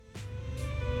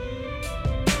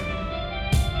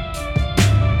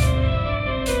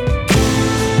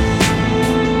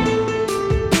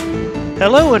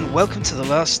Hello and welcome to the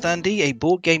Last Standee, a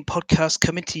board game podcast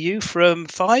coming to you from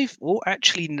 5, or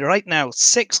actually right now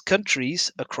 6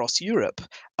 countries across Europe.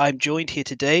 I'm joined here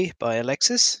today by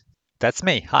Alexis, That's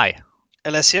me. Hi.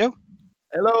 Alessio,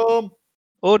 Hello.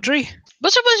 Audrey,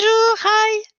 Bonjour, bonjour.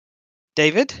 Hi.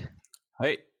 David,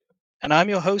 Hi. and I'm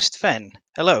your host, Fen.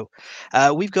 Hello.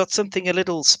 We've got something a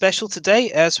little special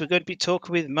today as we're going to be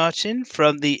talking with Martin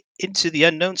from the Into the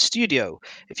Unknown studio.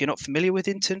 If you're not familiar with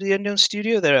Into the Unknown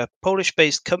studio, they're a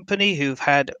Polish-based company who've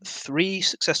had 3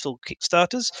 successful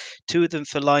Kickstarters, 2 of them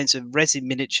for lines of resin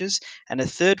miniatures, and a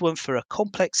third one for a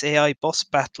complex AI boss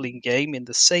battling game in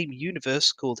the same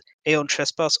universe called Aeon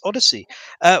Trespass Odyssey.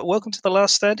 Welcome to the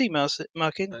Last Standee,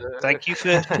 Martin. Thank you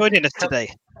for joining us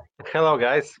today. Hello,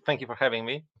 guys. Thank you for having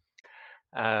me.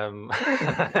 I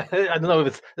don't know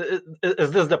if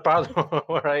is this the part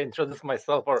where I introduce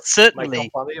myself or Certainly. my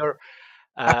company or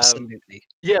Absolutely.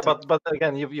 yeah, but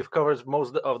again, you've covered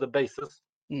most of the bases.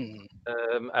 Mm.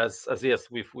 As yes,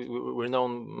 we're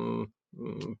known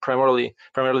primarily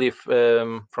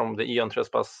from the Aeon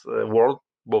Trespass world,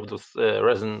 both those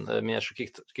resin miniature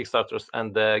Kickstarters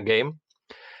and the game.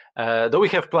 Though we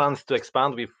have plans to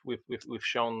expand, we've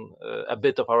shown a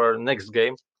bit of our next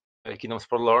game, Kingdoms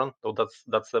Forlorn. So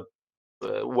that's a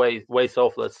ways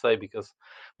off, let's say, because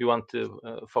we want to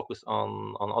focus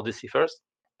on Odyssey first.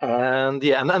 And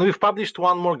yeah, and we've published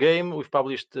one more game. We've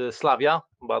published Slavia,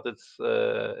 but it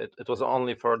was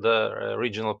only for the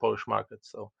regional Polish market,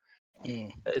 so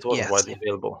it wasn't Yes. widely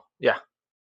available. Yeah.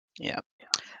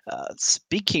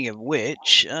 Speaking of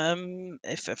which,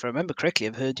 if I remember correctly,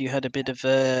 I've heard you had a bit of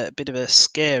a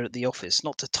scare at the office.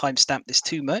 Not to timestamp this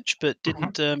too much, but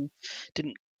didn't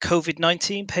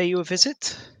COVID-19 pay you a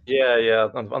visit? Yeah.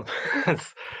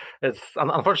 It's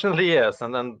unfortunately yes.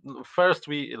 And then first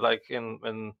we like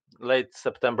in late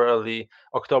September, early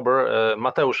October,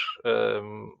 Mateusz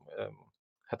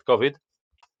had COVID,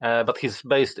 but he's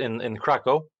based in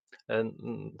Krakow,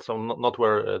 and so not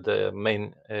where the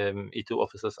main E2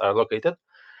 offices are located.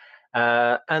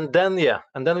 And then we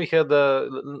had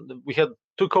 2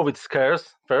 COVID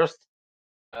scares first.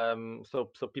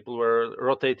 So people were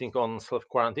rotating on self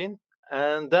quarantine,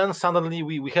 and then suddenly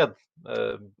we had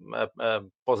a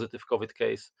positive COVID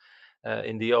case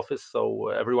in the office. So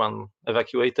everyone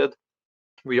evacuated.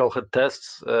 We all had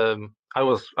tests. I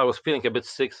was feeling a bit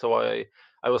sick, so I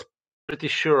was pretty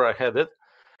sure I had it.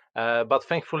 But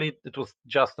thankfully, it was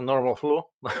just a normal flu,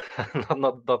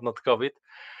 not COVID.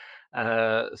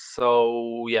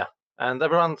 So yeah, and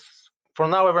everyone's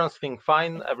feeling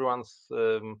fine. Everyone's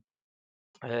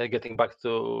getting back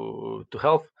to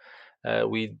health.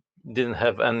 We didn't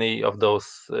have any of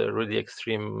those really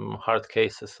extreme hard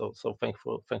cases, so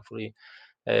thankfully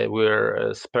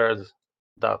we're spared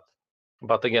that.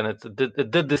 But again, it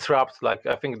did disrupt. Like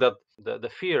I think that the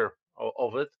fear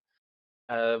of it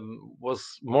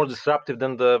was more disruptive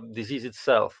than the disease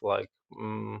itself. Like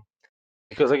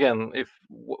because again, if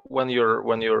when you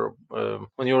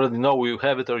already know you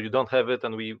have it or you don't have it,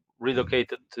 and we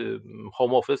relocated to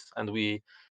home office and we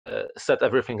set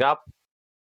everything up,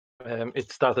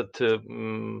 it started to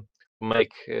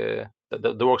make the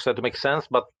work started to make sense.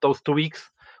 But those 2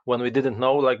 weeks when we didn't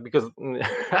know, like because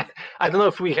I don't know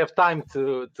if we have time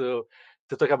to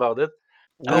talk about it.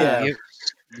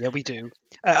 Yeah, we do.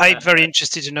 I'm very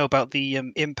interested to know about the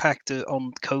impact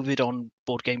on COVID on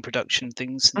board game production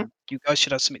things. And you guys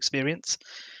should have some experience,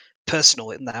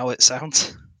 personal now it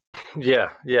sounds. Yeah.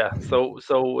 So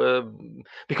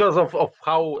because of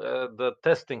how the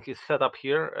testing is set up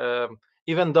here,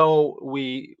 even though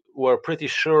we were pretty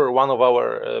sure one of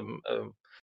our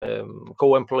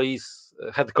co-employees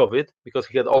had COVID because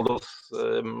he had all those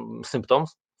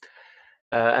symptoms,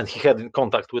 and he had in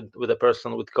contact with a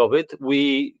person with COVID,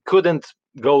 we couldn't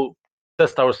go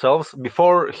test ourselves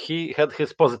before he had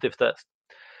his positive test.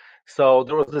 So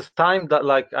there was this time that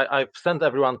like I've sent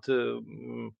everyone to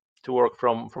work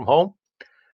from home,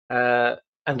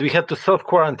 and we had to self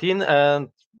quarantine. And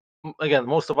again,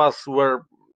 most of us were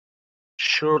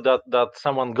sure that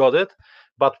someone got it,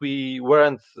 but we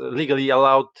weren't legally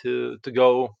allowed to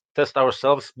go test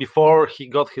ourselves before he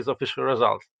got his official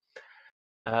results.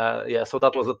 So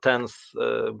that was a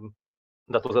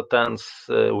tense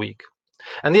week.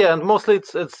 And and mostly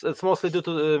it's mostly due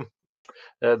to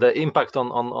the impact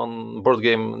on board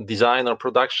game design or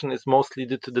production is mostly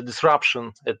due to the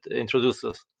disruption it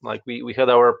introduces. Like we had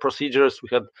our procedures, we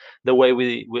had the way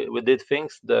we did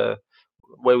things, the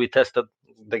way we tested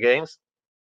the games,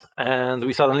 and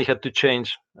we suddenly had to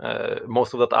change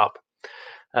most of that up.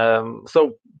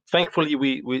 So thankfully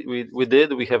we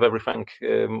did. We have everything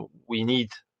we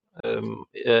need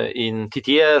in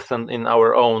TTS and in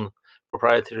our own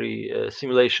proprietary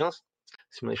simulation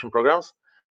programs.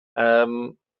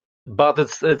 But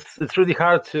it's really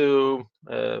hard to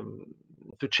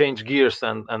change gears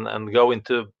and go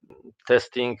into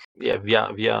testing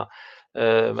via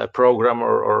a program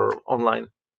or online.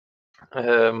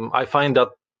 I find that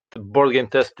board game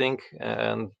testing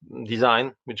and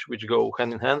design, which go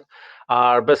hand in hand,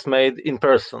 are best made in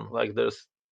person. Like there's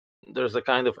a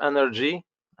kind of energy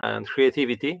and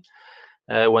creativity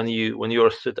when you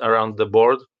sit around the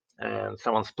board and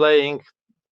someone's playing.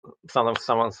 Sometimes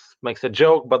someone makes a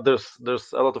joke, but there's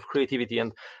a lot of creativity,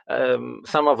 and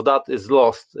some of that is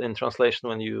lost in translation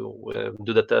when you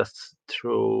do the tests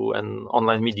through an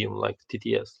online medium like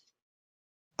TTS.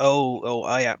 Oh,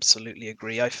 I absolutely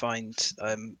agree. I find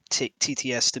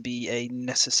TTS to be a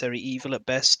necessary evil at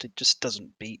best. It just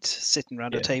doesn't beat sitting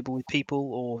around a table with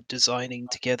people or designing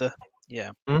together.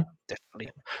 Yeah, definitely.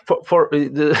 For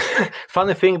the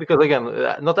funny thing, because again,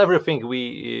 not everything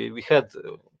we had,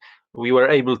 we were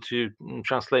able to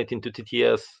translate into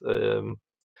TTS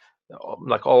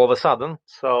like all of a sudden.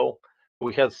 So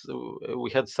we had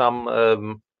some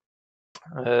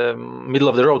middle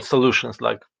of the road solutions.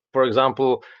 Like for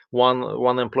example,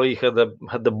 one employee had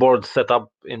the board set up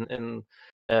in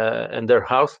their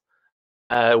house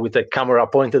with a camera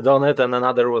pointed on it, and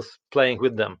another was playing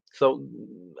with them. So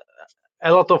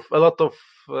a lot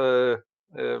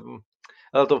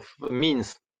of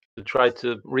means to try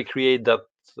to recreate that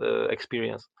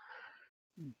experience.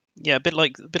 Yeah, a bit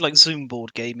like Zoom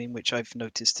board gaming, which I've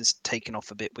noticed has taken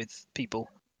off a bit with people.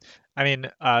 I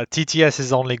mean, TTS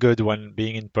is only good when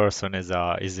being in person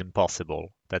is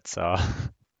impossible. That's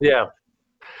Yeah,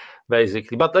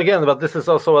 basically. But again, this is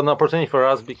also an opportunity for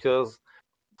us, because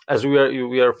as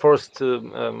we are forced to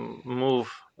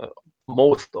move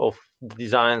most of the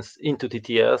designs into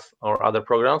TTS or other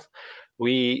programs,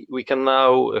 we can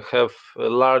now have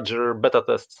larger beta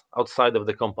tests outside of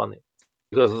the company,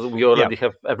 because we already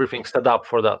have everything set up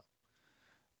for that.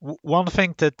 One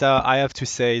thing that I have to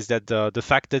say is that the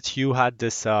fact that you had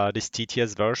this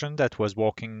TTS version that was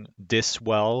working this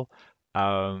well,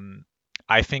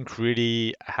 I think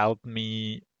really helped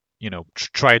me,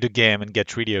 try the game and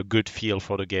get really a good feel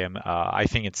for the game. I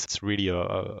think it's really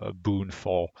a boon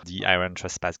for the Aeon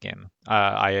Trespass game.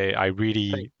 I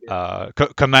really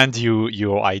commend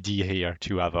your idea here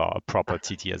to have a proper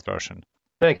TTS version.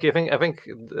 Thank you. I think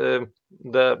the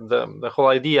whole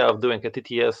idea of doing a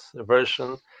TTS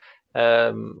version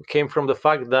came from the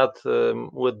fact that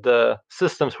with the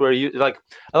systems where you like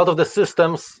a lot of the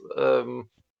systems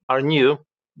are new,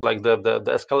 like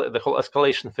the whole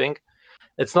escalation thing.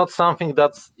 It's not something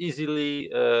that's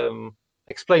easily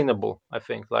explainable. I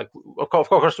think, like of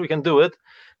course we can do it,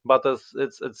 but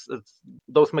it's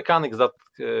those mechanics that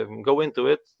go into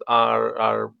it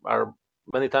are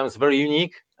many times very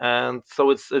unique, and so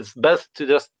it's best to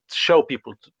just show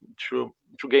people through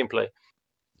gameplay.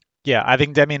 Yeah,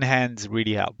 having them in hand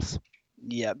really helps.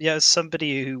 Yeah. As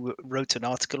somebody who wrote an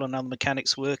article on how the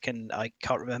mechanics work, and I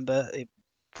can't remember, it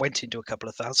went into a couple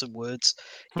of thousand words.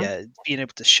 Yeah, being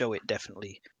able to show it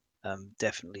definitely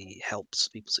helps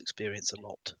people's experience a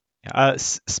lot.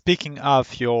 Speaking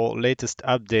of your latest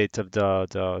update of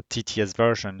the TTS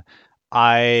version,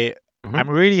 I'm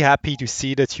really happy to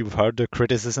see that you've heard the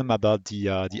criticism about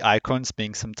the icons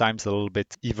being sometimes a little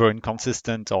bit either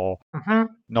inconsistent or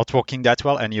not working that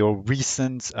well, and your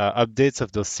recent updates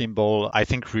of the symbol, I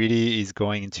think, really is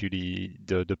going into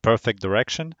the perfect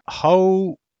direction.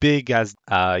 How big has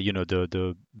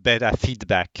the beta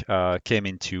feedback came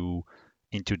into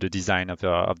the design of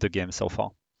the game so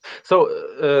far?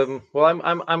 So, well,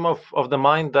 I'm of the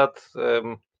mind that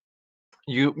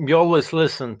you always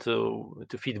listen to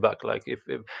feedback. Like if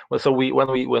well, so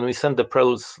when we sent the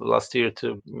pros last year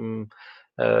to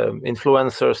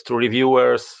influencers, to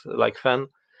reviewers like Fen,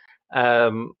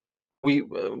 we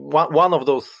one of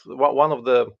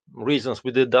the reasons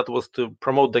we did that was to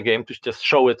promote the game, to just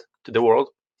show it to the world,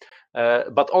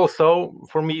 but also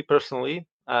for me personally,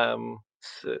 having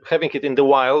it in the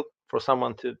wild for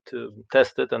someone to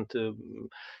test it and to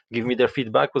give me their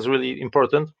feedback was really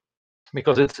important,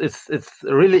 because it's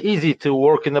really easy to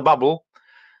work in a bubble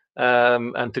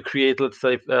and to create, let's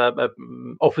say,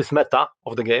 office meta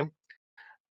of the game,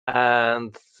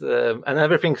 and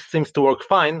everything seems to work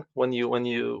fine when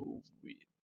you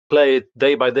play it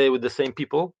day by day with the same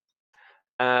people,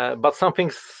 but some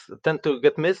things tend to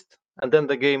get missed, and then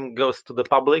the game goes to the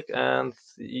public, and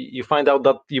you find out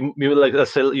that you like,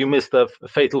 let's say, you missed a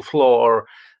fatal flaw or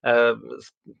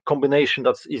combination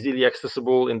that's easily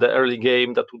accessible in the early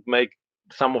game that would make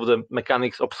some of the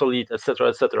mechanics obsolete, etc.,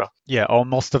 etc. Yeah, or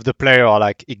most of the player are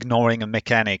like ignoring a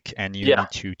mechanic, and you Yeah.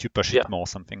 need to push it more,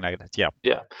 something like that. Yeah.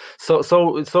 Yeah. So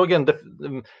again,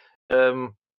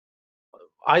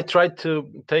 I tried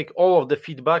to take all of the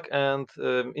feedback and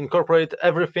incorporate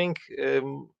everything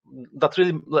that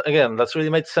really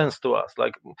made sense to us.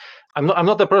 Like, I'm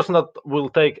not a person that will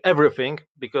take everything,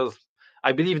 because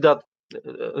I believe that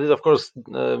it of course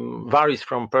varies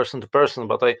from person to person,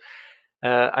 but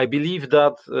I believe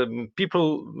that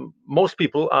most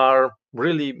people are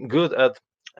really good at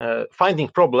finding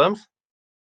problems,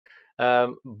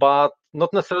 but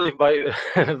not necessarily by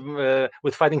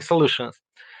with finding solutions.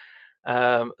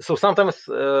 So sometimes,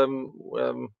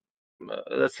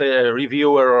 let's say a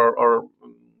reviewer or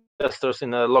testers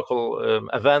in a local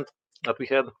event that we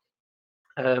had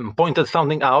pointed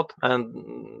something out, and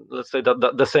let's say that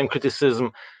the same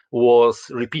criticism was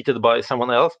repeated by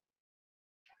someone else.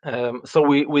 So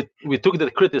we took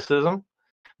the criticism,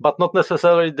 but not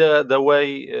necessarily the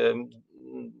way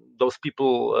those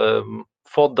people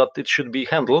thought that it should be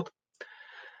handled.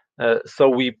 So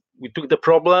we took the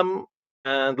problem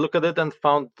and looked at it and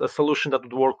found a solution that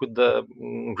would work with the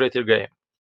greater game.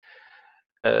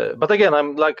 But again,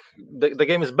 I'm like, the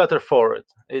game is better for it.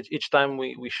 Each time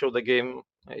we show the game,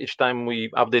 each time we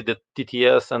update the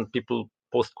TTS and people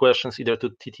post questions either to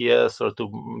TTS or to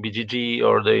BGG,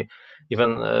 or they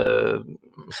even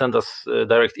send us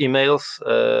direct emails.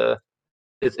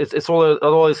 It's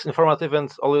always informative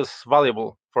and always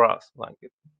valuable for us.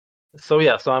 So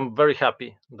I'm very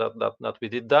happy that we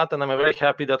did that, and I'm very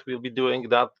happy that we'll be doing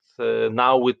that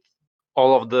now with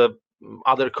all of the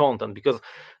other content, because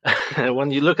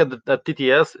when you look at the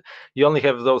TTS, you only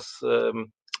have those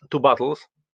two battles,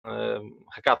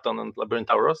 Hackathon and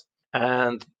Labyrinthauros,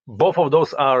 and both of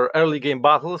those are early game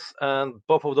battles, and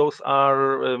both of those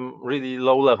are really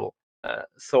low level.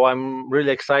 So I'm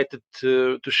really excited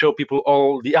to show people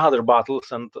all the other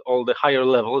battles and all the higher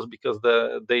levels, because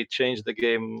they changed the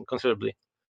game considerably.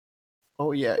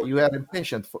 Oh yeah, you are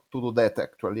impatient to do that,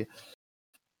 actually.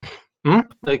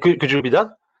 Could you repeat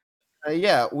that?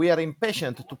 Yeah, we are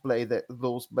impatient to play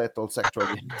those battles,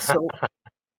 actually. So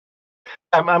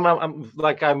I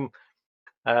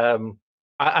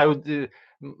would.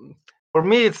 For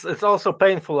me, it's also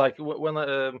painful. Like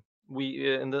when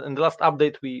we in the last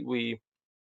update we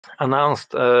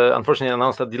unfortunately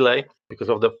announced a delay because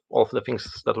of all of the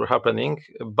things that were happening.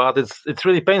 But it's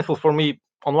really painful for me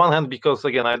on one hand, because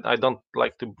again I don't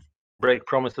like to break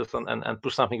promises and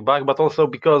push something back, but also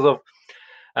because of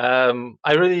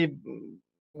I really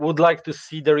would like to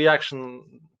see the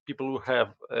reaction people will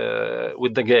have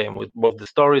with the game, with both the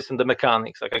stories and the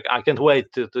mechanics. Like I can't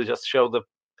wait to just show the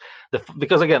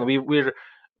because again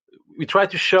we try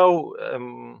to show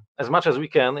as much as we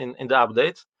can in the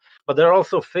updates, but there are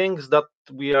also things that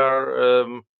we are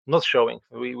not showing.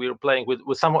 We're playing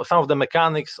with some of the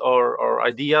mechanics or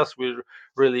ideas. We're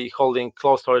really holding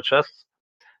close to our chests,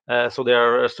 so they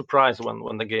are surprised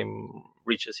when the game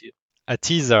reaches you. A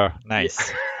teaser,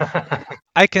 nice.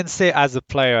 I can say as a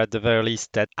player at the very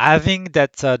least that having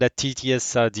that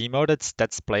TTS demo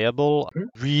that's playable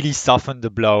really softened the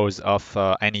blows of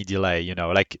any delay.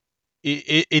 Like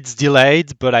it's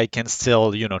delayed, but I can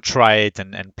still try it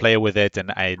and play with it,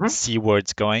 and I see where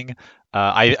it's going.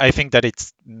 I think that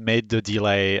it's made the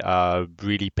delay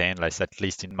really painless, at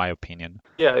least in my opinion.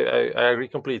 Yeah, I agree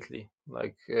completely.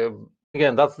 Like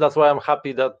again, that's why I'm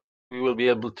happy that we will be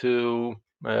able to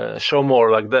show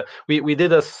more. Like we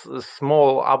did a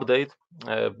small update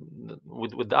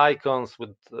with the icons,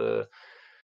 with the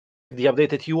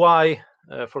updated UI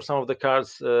for some of the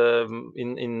cards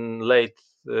in late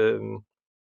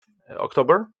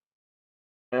October,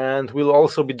 and we'll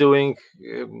also be doing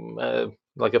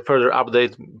like a further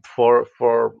update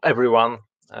for everyone.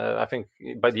 I think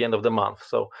by the end of the month.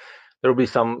 So there will be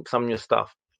some new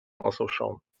stuff also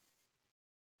shown.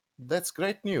 That's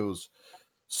great news.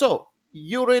 So,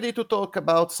 you ready to talk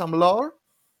about some lore?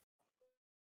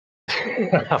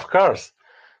 Of course.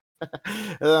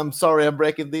 I'm sorry I'm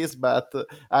breaking this, but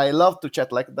I love to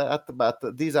chat like that. But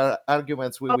these are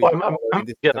arguments we will.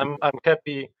 I'm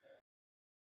happy.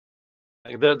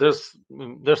 Like there's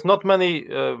not many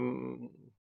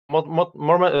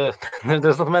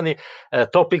there's not many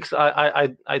topics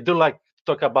I do like to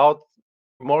talk about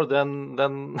more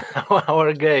than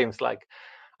our games. Like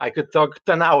I could talk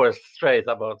 10 hours straight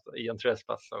about Aeon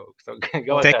Trespass. So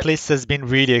go ahead. Techless has been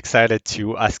really excited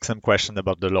to ask some question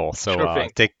about the lore. So Sure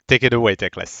take it away,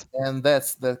 Techless. And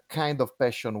that's the kind of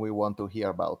passion we want to hear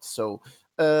about. So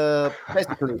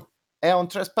basically, Aeon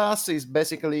Trespass is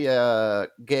basically a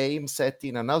game set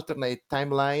in an alternate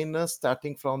timeline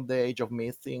starting from the Age of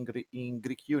Myth in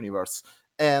Greek universe.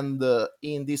 And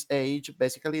in this age,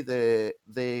 basically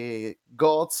the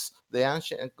gods, the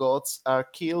ancient gods, are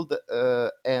killed,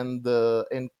 and the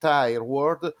entire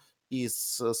world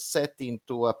is set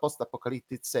into a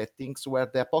post-apocalyptic settings where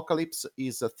the apocalypse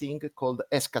is a thing called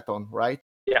eschaton, right?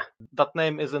 Yeah, that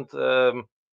name isn't.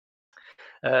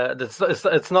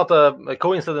 It's not a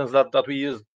coincidence that we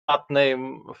use that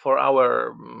name for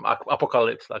our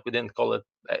apocalypse. Like we didn't call it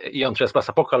Aeon Trespass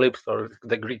Apocalypse or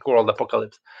the Greek world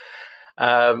apocalypse.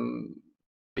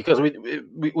 Because we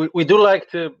do like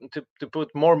to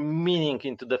put more meaning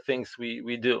into the things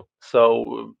we do.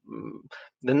 So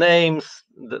the names,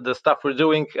 the stuff we're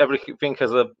doing, everything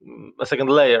has a second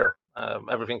layer.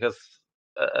 Everything has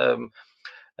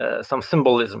some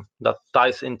symbolism that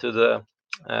ties into the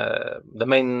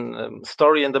main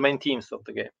story and the main themes of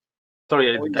the game.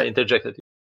 Sorry, I interjected.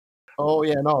 Oh,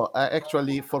 yeah, no.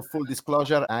 Actually, for full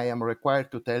disclosure, I am required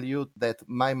to tell you that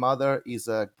my mother is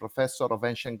a professor of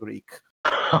ancient Greek.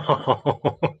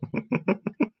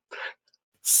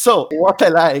 So, what I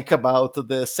like about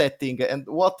the setting and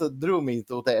what drew me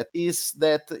to that is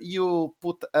that you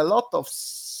put a lot of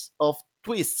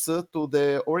twists to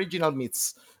the original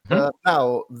myths.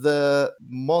 Now, the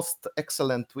most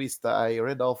excellent twist I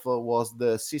read of was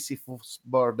the Sisyphus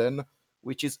burden,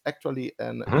 which is actually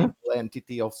an evil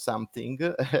entity of something,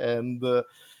 and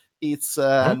it's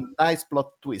a nice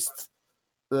plot twist.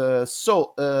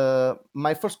 So,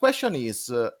 my first question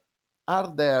is,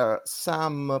 are there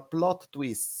some plot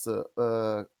twists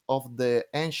of the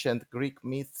ancient Greek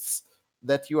myths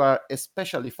that you are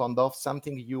especially fond of,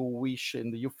 something you wish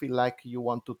and you feel like you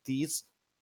want to tease?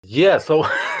 Yeah, so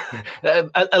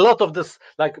a lot of this,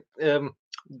 like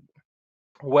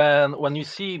when you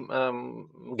see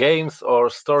games or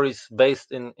stories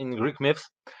based in Greek myths,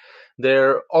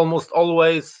 they're almost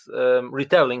always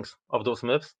retellings of those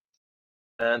myths,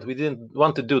 and we didn't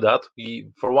want to do that.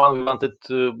 We wanted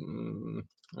to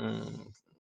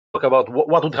talk about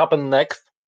what would happen next,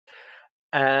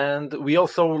 and we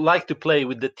also like to play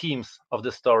with the themes of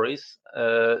the stories.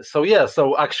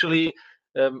 So actually,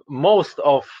 most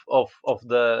of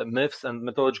the myths and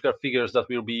mythological figures that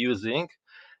we'll be using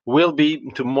will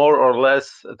be to more or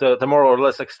less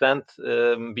extent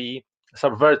be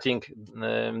subverting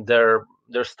their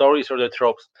stories or their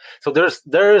tropes. So there's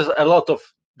a lot of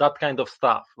that kind of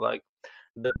stuff. Like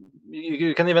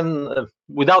you can even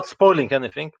without spoiling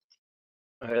anything.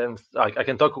 I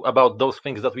can talk about those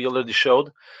things that we already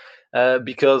showed,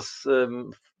 because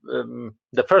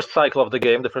the first cycle of the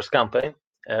game, the first campaign,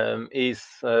 is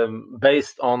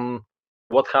based on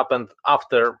what happened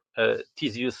after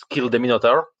Theseus killed the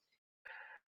Minotaur.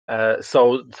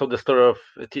 So the story of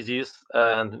Theseus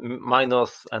and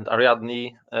Minos and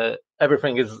Ariadne,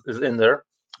 everything is in there.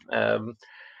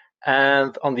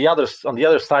 And on the other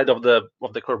side of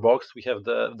the core box, we have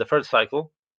the third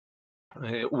cycle,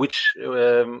 which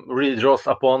really draws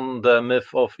upon the myth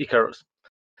of Icarus.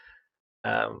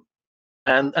 And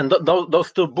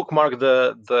those two bookmark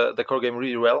the core game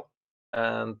really well,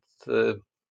 and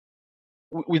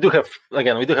we do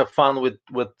have fun with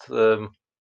a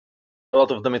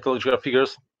lot of the mythological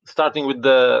figures, starting with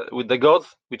the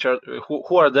gods, which are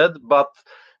who are dead, but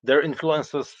their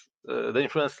influences, the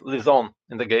influence lives on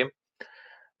in the game,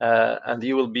 and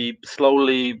you will be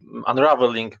slowly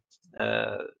unraveling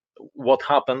what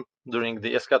happened during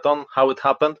the eschaton, how it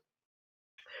happened,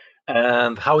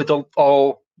 and how it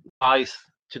all ties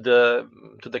to the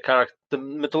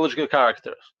mythological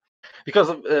characters. Because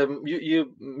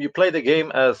you play the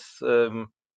game as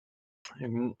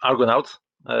Argonauts,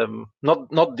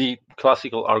 not the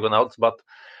classical Argonauts, but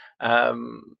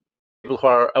people who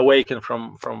are awakened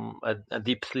from a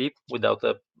deep sleep without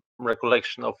a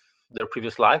recollection of their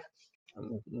previous life.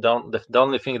 The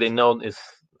only thing they know is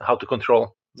how to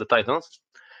control the Titans.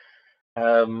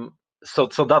 So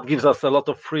that gives us a lot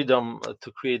of freedom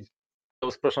to create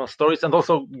those personal stories, and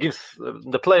also gives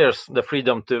the players the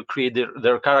freedom to create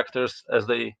their characters as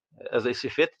they see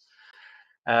fit.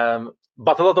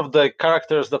 But a lot of the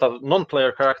characters that are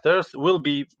non-player characters will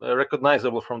be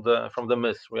recognizable from the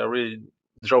myths. We are really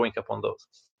drawing upon those.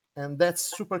 And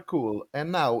that's super cool.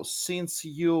 And now, since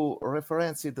you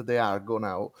referenced the Argo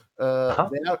now,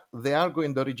 the Argo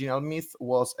in the original myth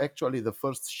was actually the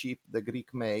first ship the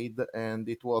Greek made, and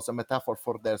it was a metaphor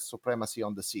for their supremacy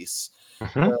on the seas.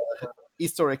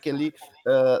 Historically,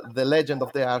 the legend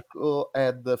of the Argo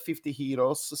had 50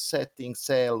 heroes setting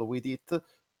sail with it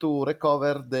to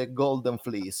recover the Golden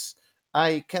Fleece.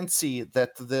 I can see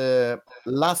that the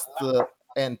last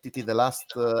entity, the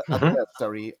last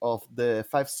adversary of the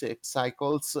 5-6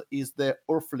 cycles is the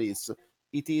Orphleys.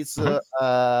 It is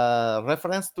a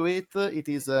reference to it. It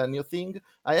is a new thing.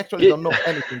 I actually don't know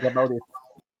anything about it.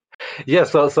 Yeah,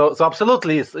 so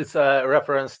absolutely, it's a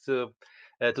reference to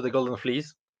the Golden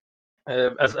Fleece,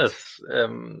 as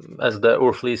the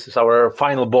Orphleys is our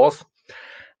final boss.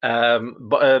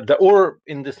 But the Ur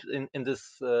in this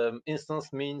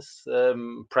instance means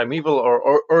primeval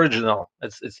or original.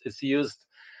 It's used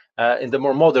in the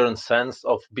more modern sense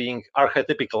of being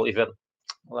archetypical, even.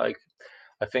 Like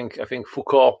I think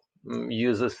Foucault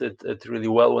uses it really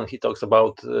well when he talks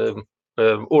about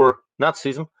Ur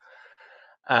Nazism.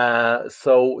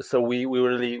 So we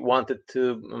really wanted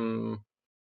to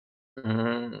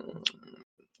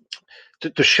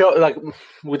show, like,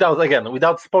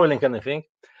 without spoiling anything.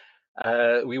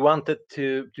 We wanted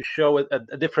to show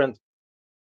a different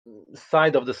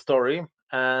side of the story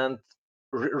and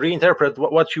reinterpret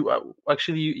what you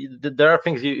actually. There are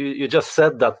things you just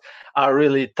said that are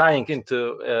really tying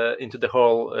into the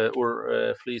whole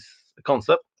fleece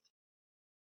concept,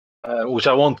 which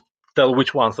I won't tell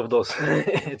which ones of those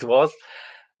it was.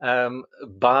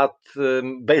 But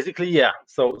basically, yeah.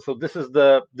 So this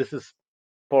is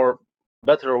for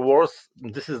better or worse.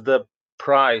 This is the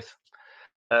prize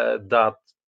that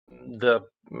the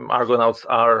Argonauts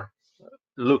are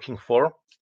looking for.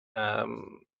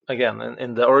 Again,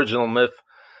 in the original myth,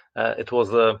 it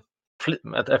was a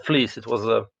fleece. It was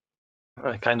a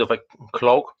kind of a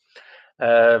cloak.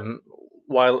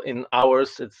 While in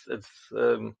ours, it's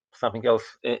something else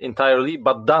entirely,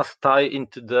 but does tie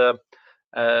into the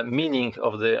meaning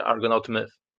of the Argonaut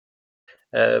myth.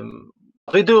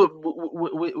 We do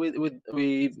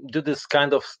this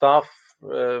kind of stuff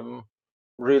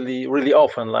really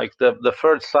often. Like the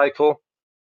third cycle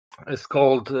is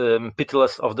called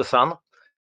Pitiless of the Sun,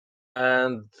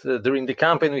 and during the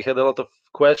campaign we had a lot of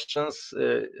questions.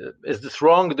 Is this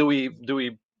wrong? Do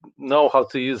we know how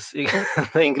to use the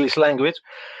English language?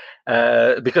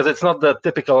 Because it's not the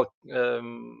typical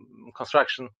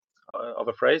construction of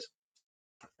a phrase,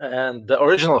 and the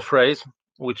original phrase,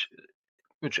 which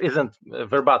isn't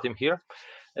verbatim here,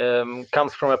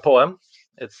 comes from a poem.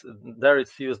 It's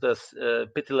used as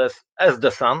pitiless as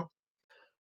the sun.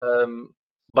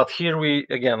 But here we,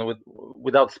 again,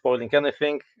 without spoiling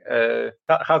anything,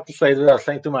 how to say it without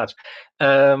saying too much.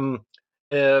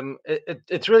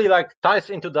 It really like ties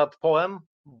into that poem,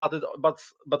 but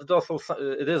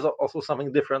it is also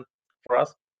something different for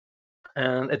us,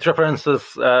 and it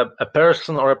references a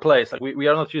person or a place. Like we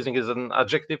are not using it as an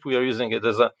adjective; we are using it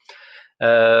as a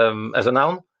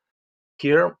noun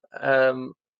here.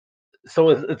 So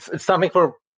it's something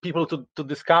for people to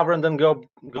discover and then go.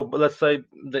 Let's say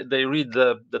they read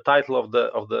the title of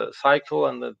the cycle,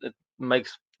 and it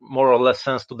makes more or less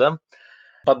sense to them.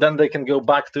 But then they can go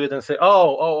back to it and say,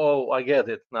 "Oh, I get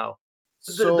it now."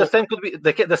 So the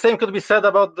same could be said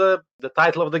about the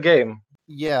title of the game.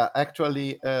 Yeah,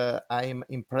 actually, I'm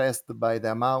impressed by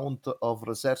the amount of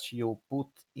research you put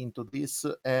into this,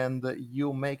 and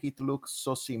you make it look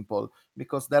so simple,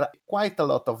 because there are quite a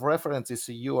lot of references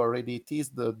you already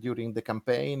teased during the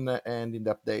campaign and in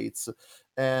the updates.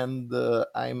 And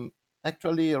I'm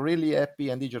actually really happy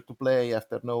and eager to play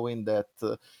after knowing that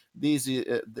the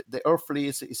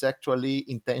Earthfleece is actually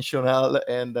intentional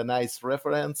and a nice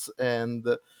reference, and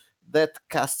that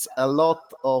casts a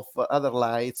lot of other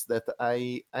lights that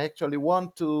I actually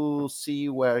want to see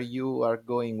where you are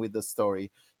going with the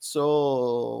story.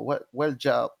 So well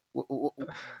job. Well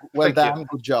done.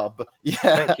 Good job.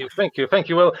 Yeah. Thank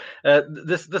you. Well,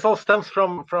 this all stems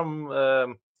from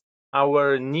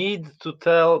our need to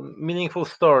tell meaningful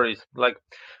stories. Like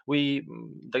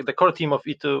the core team of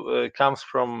E2 comes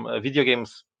from a video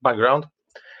games background,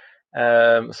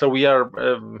 so we are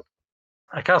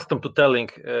accustomed to telling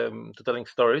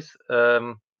stories,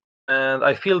 and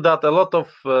I feel that a lot of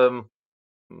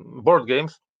board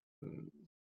games,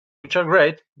 which are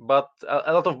great, but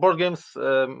a lot of board games,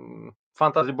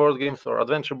 fantasy board games or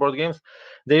adventure board games,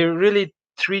 they really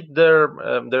treat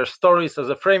their stories as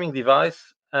a framing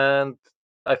device, and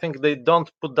I think they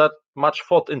don't put that much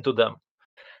thought into them.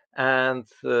 And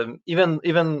even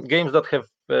games that have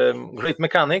great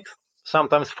mechanics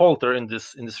sometimes falter in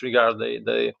this regard.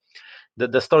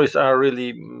 The stories are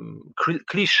really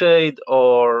cliched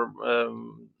or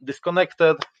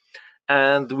disconnected,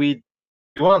 and we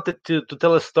wanted to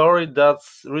tell a story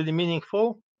that's really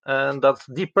meaningful and that's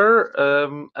deeper,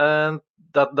 and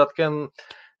that can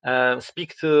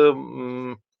speak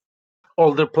to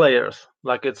older players.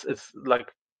 Like it's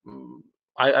like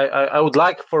I would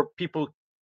like for people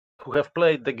who have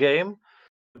played the game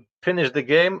finish the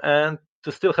game and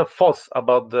to still have thoughts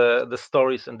about the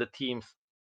stories and the themes,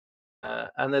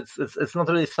 and it's not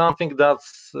really something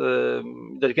that's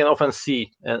that you can often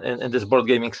see in this board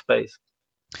gaming space.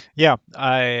 Yeah,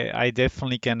 I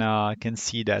definitely can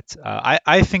see that.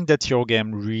 I think that your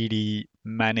game really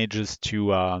manages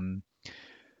to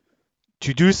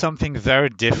do something very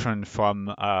different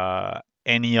from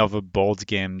any other board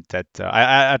game that,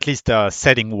 at least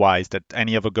setting wise, that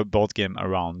any other board game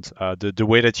around. The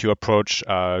way that you approach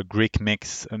Greek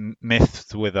myths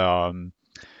with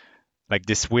like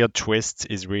this weird twist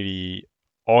is really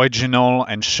original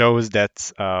and shows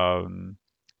that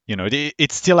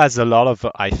it still has a lot of,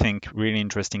 I think, really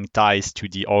interesting ties to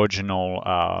the original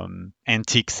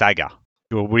antique saga.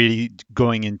 You're really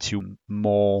going into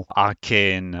more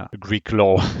arcane Greek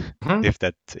lore, if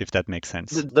that makes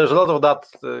sense. There's a lot of that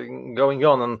going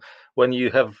on, and when you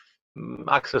have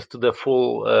access to the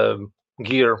full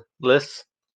gear list,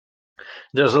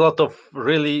 there's a lot of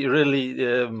really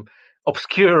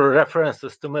obscure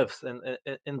references to myths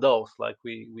in those. Like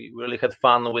we really had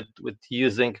fun with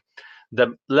using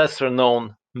the lesser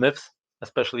known myths,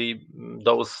 especially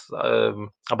those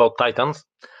about Titans,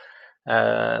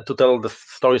 to tell the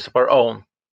stories of our own.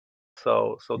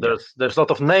 So there's a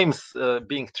lot of names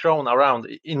being thrown around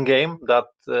in game that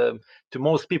to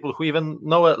most people who even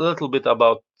know a little bit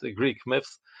about the Greek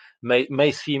myths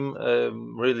may seem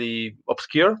really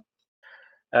obscure.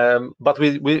 But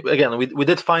we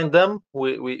did find them.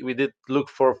 We did look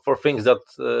for things that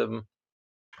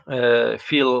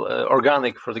feel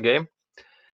organic for the game,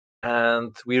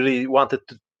 and we really wanted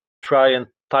to try and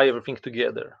tie everything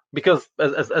together, because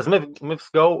as myths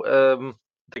go,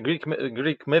 the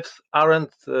Greek myths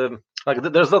aren't like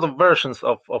there's a lot of versions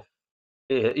of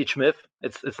each myth.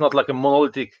 It's not like a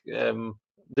monolithic.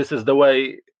 This is the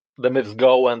way the myths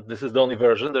go, and this is the only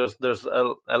version. There's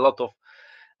a lot of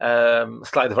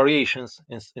slight variations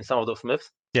in some of those myths.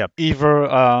 Yeah, either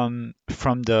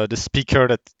from the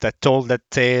speaker that told that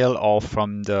tale, or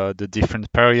from the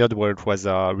different period where it was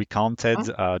recounted.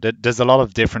 There's a lot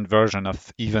of different version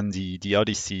of even the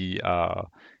Odyssey,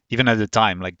 even at the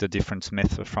time, like the different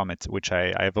myths from it, which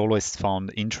I've always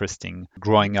found interesting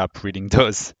growing up reading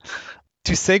those.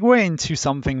 To segue into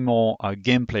something more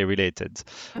gameplay related,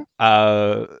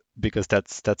 because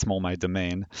that's more my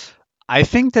domain. I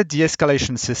think that the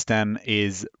escalation system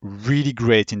is really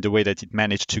great in the way that it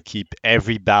managed to keep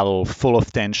every battle full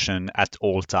of tension at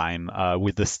all time,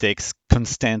 with the stakes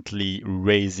constantly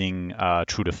raising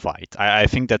through the fight. I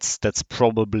think that's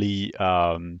probably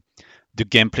the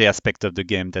gameplay aspect of the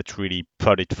game that really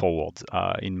put it forward,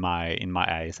 in my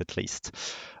eyes at least.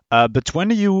 But when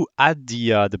you add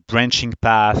the branching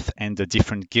path and the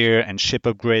different gear and ship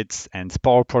upgrades and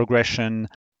power progression,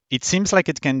 it seems like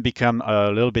it can become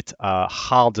a little bit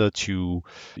harder to,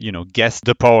 guess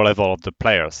the power level of the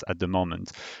players at the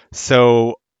moment.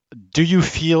 So, do you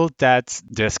feel that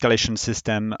the escalation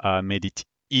system made it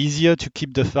easier to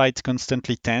keep the fight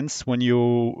constantly tense when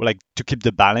you to keep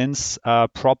the balance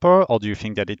proper, or do you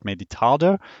think that it made it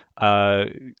harder?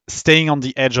 Staying on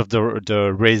the edge of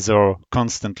the razor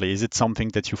constantly, is it something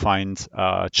that you find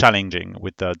challenging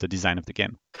with the design of the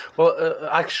game? Well,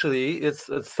 actually, it's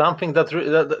something that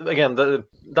again,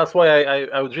 that's why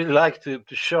I would really like to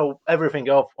show everything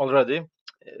off already,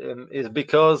 is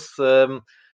because the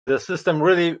system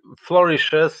really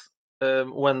flourishes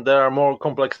when there are more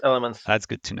complex elements. That's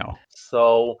good to know.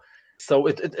 So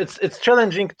it's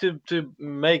challenging to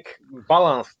make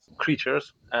balanced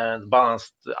creatures and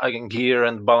balanced gear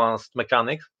and balanced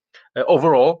mechanics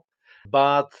overall,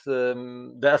 but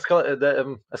the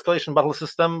escalation battle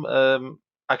system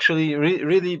actually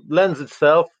really lends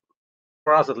itself,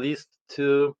 for us at least,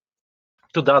 to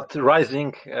that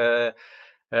rising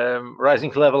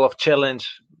level of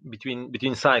challenge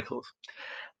between cycles.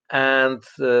 And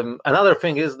another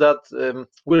thing is that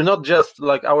we're not just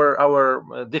like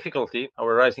our difficulty,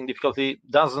 our rising difficulty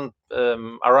doesn't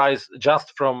arise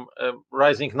just from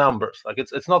rising numbers. Like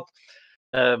it's not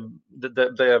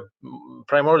the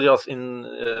primordials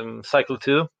in cycle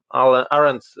 2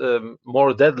 aren't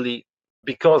more deadly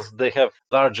because they have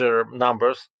larger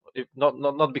numbers,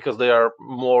 not because they are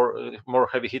more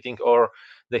heavy hitting, or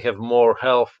they have more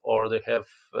health, or they have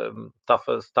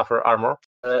tougher armor,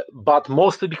 but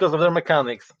mostly because of their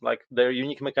mechanics, like their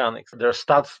unique mechanics. Their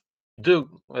stats do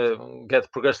get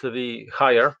progressively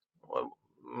higher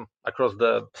across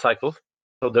the cycles,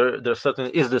 so there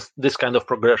certainly is this kind of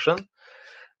progression,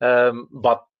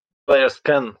 but players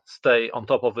can stay on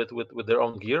top of it with their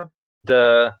own gear.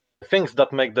 The things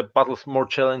that make the battles more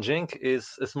challenging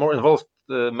is more involved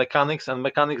mechanics, and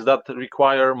mechanics that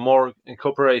require more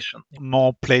cooperation.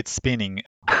 More plate spinning.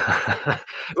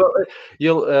 Well,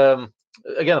 you'll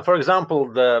again, for example,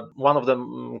 one of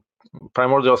the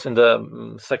primordials in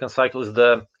the second cycle is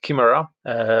the Chimera.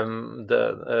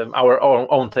 Our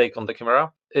own take on the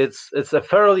Chimera. It's a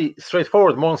fairly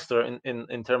straightforward monster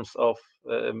in terms of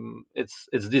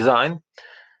its design.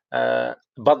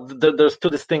 But there's two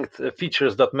distinct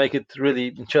features that make it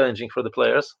really challenging for the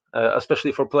players,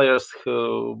 especially for players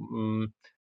who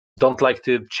don't like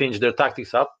to change their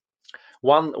tactics up.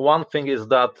 One thing is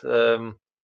that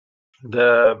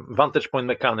the vantage point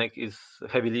mechanic is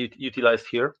heavily utilized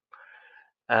here.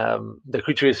 The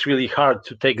creature is really hard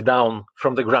to take down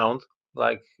from the ground.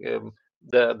 Like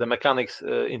the mechanics,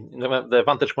 the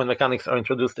vantage point mechanics are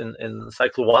introduced in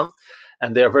cycle 1,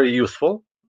 and they are very useful.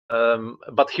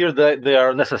 But here they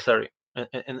are necessary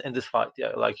in this fight.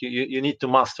 Yeah, like you need to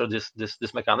master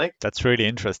this mechanic. That's really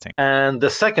interesting. And the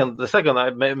second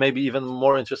maybe even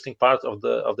more interesting part of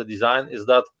the design is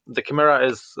that the Chimera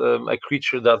is a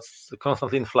creature that's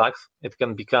constantly in flux. It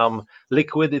can become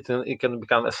liquid, it can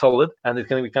become a solid, and it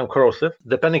can become corrosive.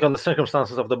 Depending on the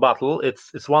circumstances of the battle,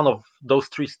 it's one of those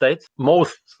three states.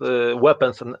 Most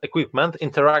weapons and equipment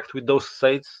interact with those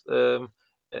states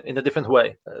in a different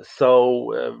way.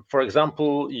 So, for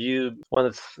example, when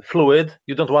it's fluid,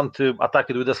 you don't want to attack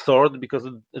it with a sword because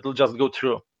it'll just go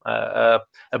through. A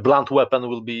blunt weapon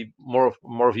will be more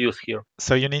of use here.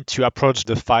 So you need to approach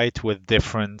the fight with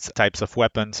different types of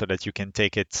weapons so that you can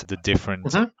take it to the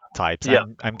different types. Yeah.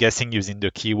 I'm guessing using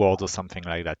the keyword or something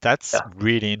like that. That's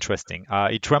really interesting.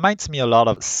 It reminds me a lot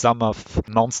of some of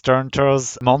Monster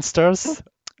Hunter's monsters,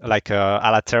 like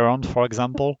Alateron, for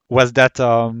example. Was that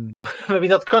maybe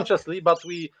not consciously, but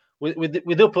we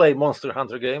do play Monster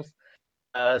Hunter games,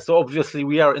 so obviously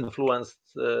we are influenced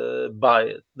by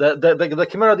it. The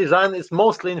Chimera design is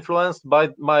mostly influenced by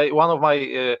one of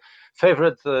my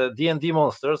favorite D&D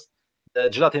monsters, the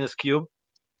Gelatinous Cube.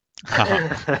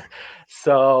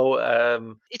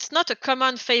 So it's not a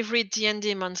common favorite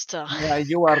D&D monster. Yeah,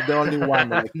 you are the only one.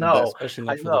 Like no, especially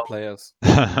not for the players.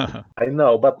 I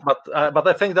know, but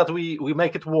I think that we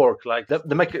make it work. Like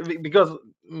because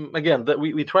again,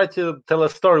 we try to tell a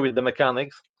story with the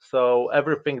mechanics. So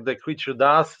everything the creature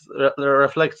does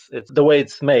reflects the way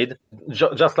it's made,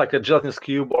 just like a gelatinous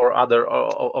cube or other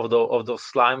of those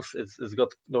slimes. It's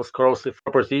got those corrosive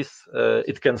properties.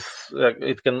 It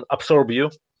can absorb you.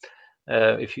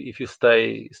 If you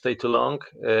stay too long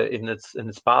in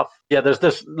its path. Yeah,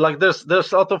 there's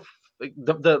a lot of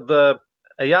the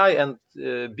AI and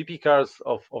BP cards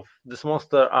of this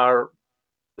monster are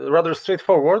rather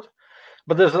straightforward,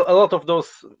 but there's a lot of those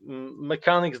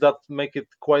mechanics that make it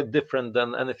quite different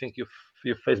than anything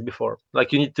you've faced before.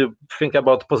 Like you need to think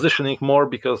about positioning more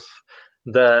because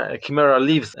the Chimera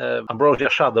leaves Ambrosia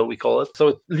Shadow, we call it, so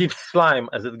it leaves slime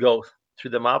as it goes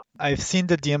through the map. I've seen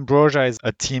that the Ambrosia is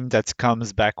a team that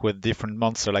comes back with different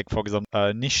monsters, like for example,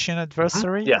 Nishian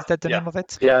Adversary. Yeah, is that the name of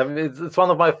it? Yeah, it's one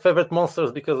of my favorite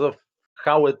monsters because of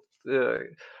how it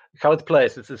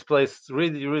plays. It plays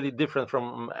really, really different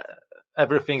from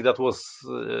everything that was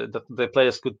that the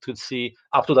players could see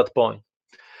up to that point.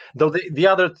 Though the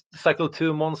other cycle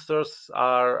 2 monsters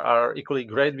are equally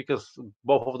great because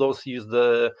both of those use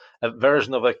a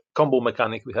version of a combo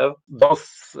mechanic we have. Those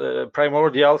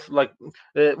primordials, like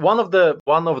one of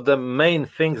the main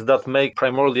things that make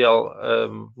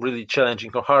primordial really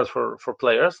challenging or hard for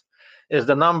players is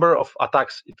the number of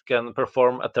attacks it can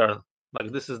perform a turn.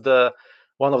 Like this is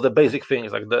one of the basic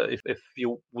things. Like if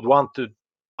you would want to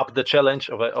up the challenge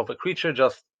of a creature,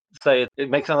 just say it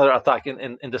makes another attack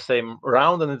in the same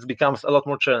round, and it becomes a lot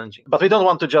more challenging. But we don't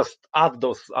want to just add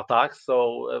those attacks,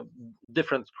 so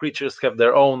different creatures have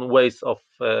their own ways of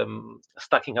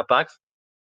stacking attacks.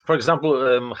 For example,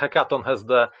 Hekaton has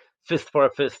the fist for a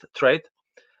fist trait,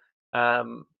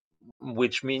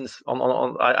 which means I'm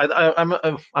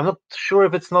not sure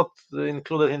if it's not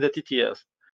included in the TTS.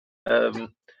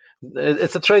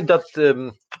 It's a trait that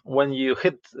when you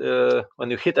hit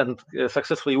and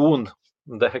successfully wound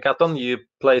the Hekaton, you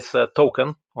place a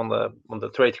token on the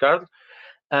trait card,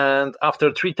 and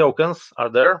after 3 tokens are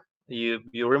there,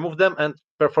 you remove them and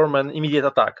perform an immediate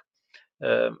attack,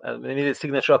 an immediate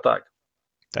signature attack.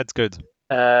 That's good.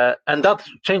 And that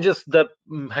changes the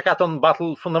Hekaton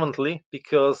battle fundamentally,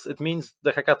 because it means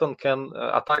the Hekaton can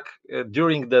attack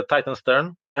during the Titan's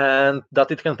turn, and that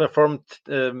it can perform,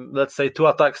 let's say, 2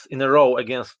 attacks in a row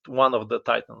against one of the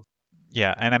Titans.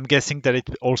 Yeah, and I'm guessing that it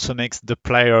also makes the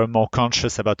player more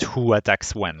conscious about who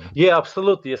attacks when. Yeah,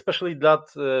 absolutely. Especially that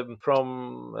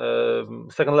from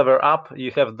second level up,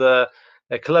 you have the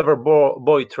clever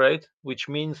boy trait, which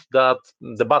means that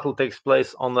the battle takes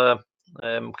place on a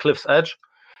cliff's edge,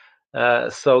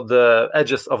 So the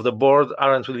edges of the board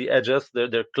aren't really edges;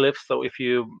 they're cliffs. So if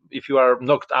you are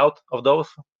knocked out of those,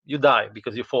 you die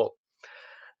because you fall.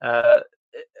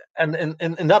 And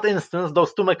in that instance,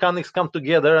 those two mechanics come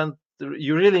together, and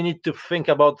you really need to think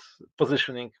about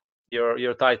positioning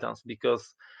your Titans,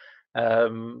 because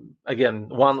again,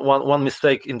 one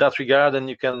mistake in that regard, and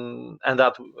you can end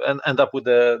up with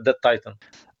a dead Titan.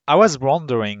 I was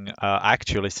wondering,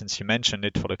 actually, since you mentioned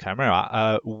it for the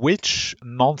camera, which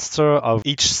monster of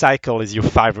each cycle is your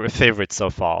favorite so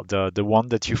far? The one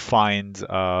that you find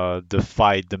the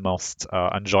fight the most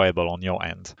enjoyable on your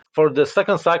end? For the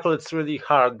second cycle, it's really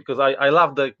hard because I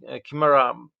love the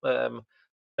Chimera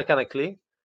mechanically.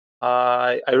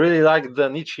 I really like the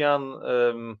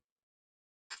Nietzschean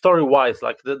story-wise.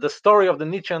 Like the story of the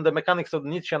Nietzsche and the mechanics of the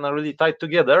Nietzschean are really tied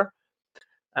together.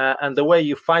 And the way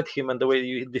you fight him and the way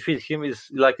you defeat him is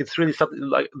like, it's really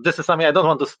like, this is something I don't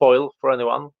want to spoil for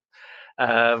anyone,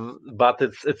 but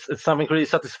it's something really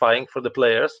satisfying for the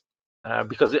players,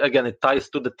 because again, it ties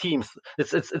to the teams.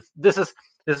 This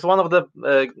is one of the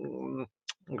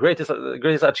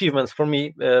greatest achievements for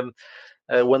me,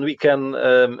 when we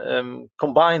can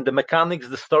combine the mechanics,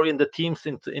 the story, and the teams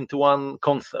into one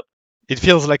concept. It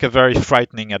feels like a very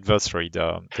frightening adversary,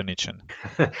 the Nietzschean.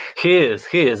 He is,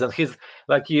 and he's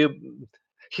like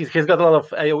he's got a lot of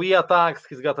AoE attacks.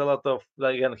 He's got a lot of,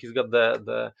 again, he's got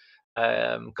the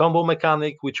combo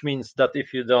mechanic, which means that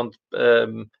if you don't,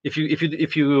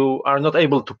 if you are not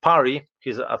able to parry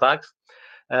his attacks,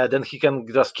 then he can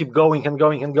just keep going and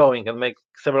going and going and make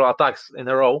several attacks in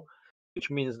a row, which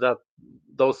means that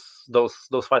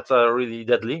those fights are really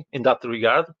deadly in that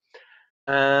regard.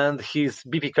 And his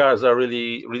BP cars are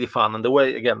really, really fun, and the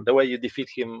way you defeat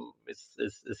him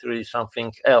is really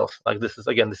something else. Like this is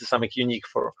something unique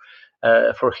for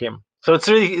him. So it's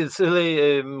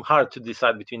really hard to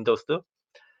decide between those two.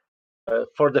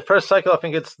 For the first cycle, I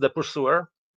think it's the Pursuer,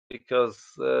 because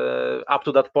up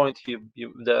to that point,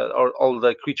 all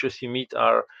the creatures you meet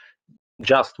are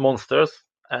just monsters,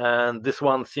 and this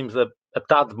one seems a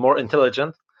tad more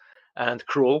intelligent and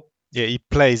cruel. Yeah, he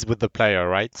plays with the player,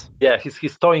 right? Yeah,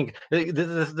 he's toying.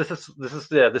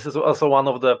 This is also one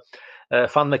of the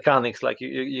fun mechanics. Like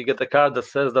you get a card that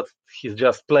says that he's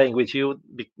just playing with you,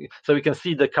 so you can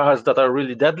see the cards that are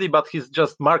really deadly, but he's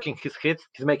just marking his hits.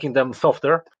 He's making them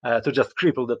softer to just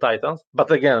cripple the Titans.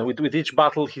 But again, with each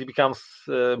battle, he becomes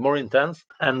more intense,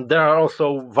 and there are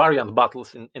also variant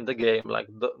battles in the game. Like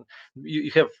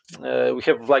we have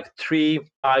like three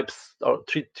types or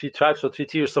three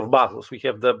tiers of battles. We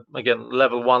have the, again,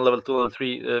 level 1, level 2, level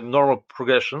 3 normal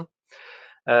progression.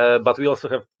 But we also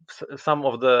have some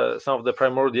of the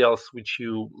primordials, which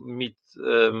you meet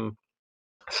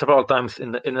several times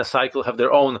in a cycle, have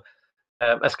their own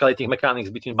escalating mechanics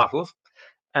between battles,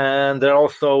 and there are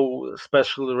also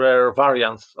special rare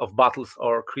variants of battles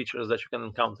or creatures that you can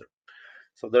encounter.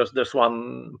 So there's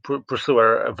one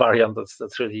Pursuer variant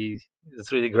that's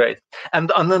really great, and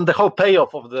then the whole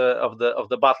payoff of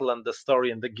the battle and the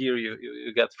story and the gear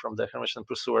you get from the Hermetian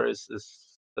Pursuer is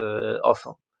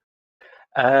awesome.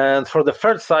 And for the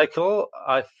third cycle,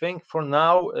 I think for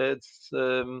now it's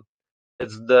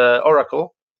the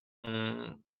Oracle,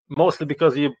 mostly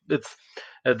because it's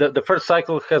the first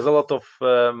cycle has a lot of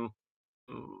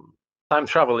time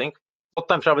traveling. Not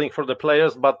time traveling for the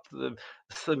players, but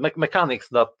mechanics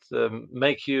that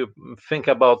make you think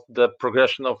about the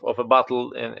progression of a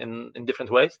battle in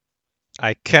different ways.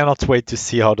 I cannot wait to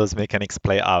see how those mechanics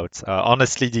play out.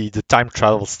 Honestly, the time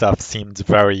travel stuff seemed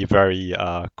very, very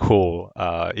cool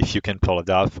if you can pull it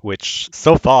off, which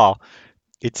so far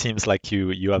it seems like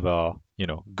you have a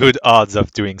good odds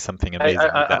of doing something amazing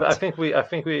with that. I think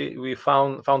we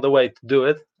found a way to do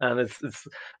it, and it's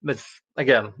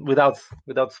again, without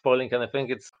spoiling anything,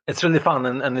 it's really fun,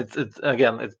 and it's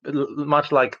again, it's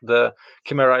much like the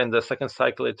Chimera in the second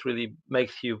cycle. It really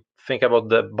makes you think about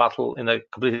the battle in a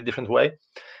completely different way,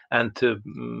 and to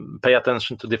pay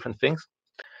attention to different things.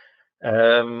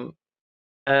 And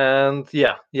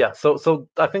yeah. So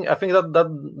I think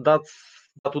that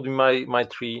would be my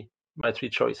three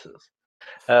choices.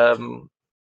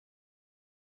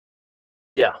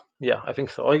 Yeah, I think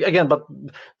so. Again, but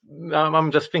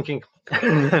I'm just thinking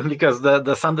because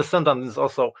the Sun Descendant is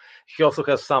also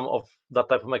has some of that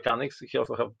type of mechanics. He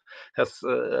also has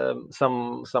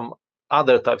some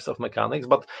other types of mechanics,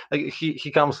 but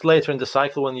he comes later in the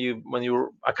cycle when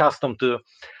you're accustomed to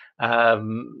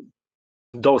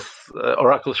those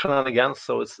Oracle shenanigans.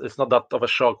 So it's not that of a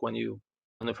shock when you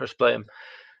first play him,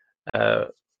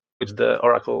 which the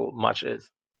Oracle match is.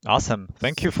 Awesome.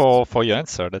 Thank you for your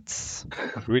answer. That's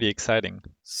really exciting.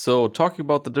 So talking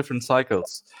about the different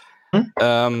cycles,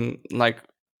 like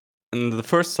in the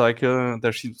first cycle,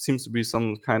 there seems to be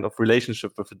some kind of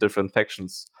relationship with the different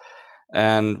factions.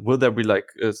 And will there be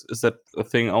is that a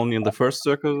thing only in the first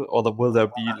circle, or will there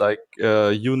be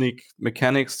unique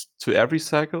mechanics to every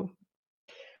cycle?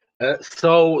 Yes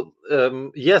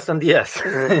and yes.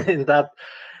 In that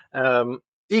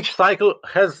each cycle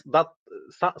has that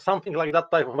something like that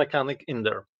type of mechanic in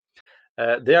there.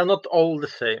 They are not all the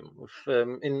same.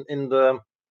 In the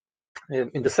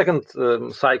second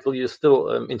cycle, you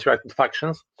still interact with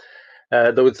factions,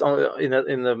 though it's in a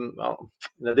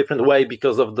different way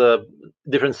because of the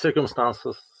different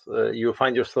circumstances you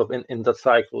find yourself in that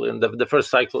cycle. And the first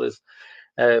cycle is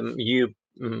you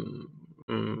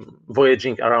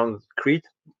voyaging around Crete,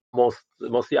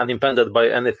 mostly unimpeded by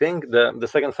anything. The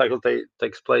second cycle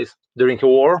takes place during a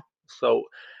war, so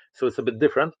it's a bit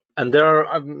different. And there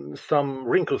are some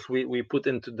wrinkles we put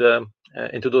into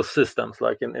those systems.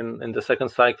 Like in the second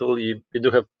cycle, you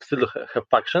do still have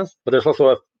factions, but there's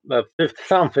also a fifth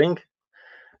something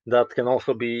that can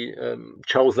also be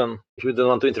chosen if you don't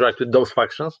want to interact with those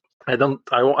factions. I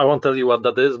won't tell you what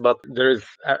that is, but there is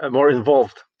a more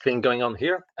involved thing going on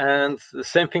here. And the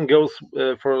same thing goes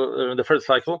for the third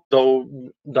cycle, though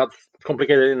that's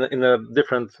complicated in a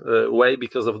different way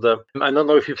because of I don't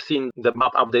know if you've seen the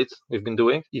map updates we've been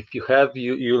doing. If you have,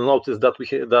 you'll notice that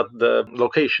that the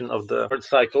location of the third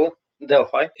cycle,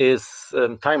 Delphi, is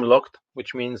time locked,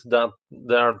 which means that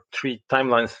there are 3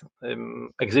 timelines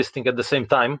existing at the same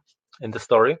time in the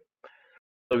story.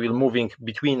 So we're moving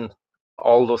between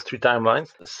all those 3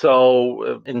 timelines.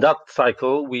 So in that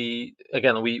cycle, we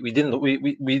very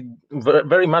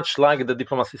much like the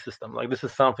diplomacy system. Like, this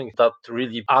is something that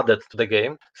really added to the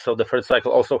game. So the third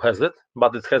cycle also has it,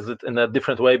 but it has it in a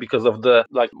different way because of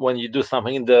when you do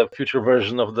something in the future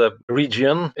version of the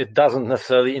region, it doesn't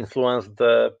necessarily influence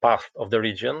the past of the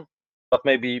region, but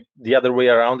maybe the other way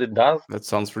around it does. That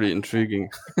sounds really intriguing.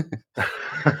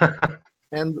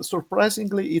 And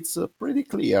surprisingly, it's pretty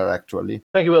clear, actually.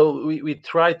 Thank you. Well, we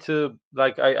try to,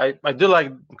 I do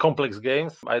like complex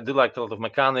games. I do like a lot of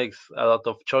mechanics, a lot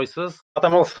of choices, but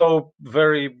I'm also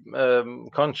very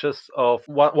conscious of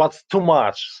what's too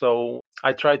much. So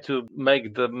I try to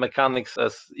make the mechanics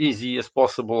as easy as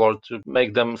possible, or to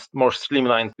make them more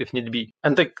streamlined if need be.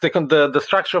 And the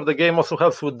structure of the game also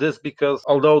helps with this, because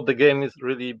although the game is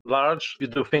really large, you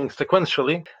do things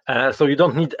sequentially, so you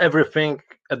don't need everything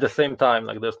at the same time.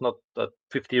 Like, there's not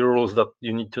 50 rules that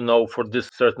you need to know for this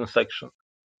certain section.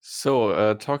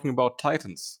 So talking about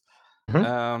Titans,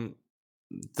 the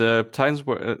Titans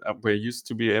were used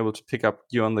to be able to pick up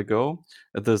gear on the go.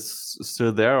 Is this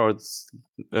still there, or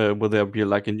will there be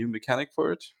like a new mechanic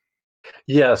for it?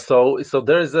 Yeah, so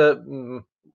there is a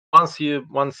once you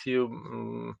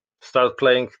start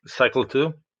playing cycle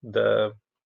 2,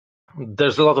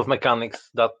 there's a lot of mechanics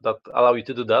that allow you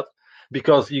to do that,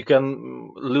 because you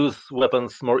can lose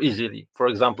weapons more easily. For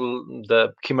example,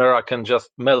 the Chimera can just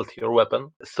melt your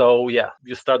weapon. So yeah,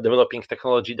 you start developing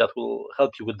technology that will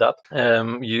help you with that.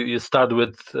 You start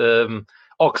with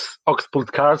ox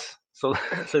pulled cards. So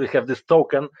you have this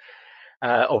token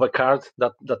of a card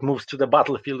that moves to the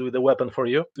battlefield with a weapon for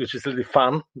you, which is really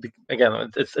fun.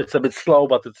 Again, it's a bit slow,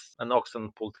 but it's an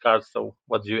oxen pulled card. So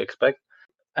what do you expect?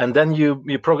 And then you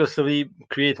progressively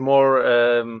create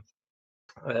more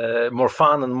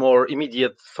fun and more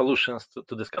immediate solutions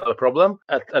to this kind of problem.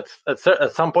 At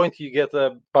some point, you get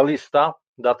a ballista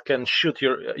that can shoot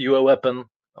you a weapon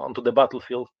onto the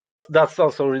battlefield. That's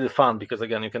also really fun, because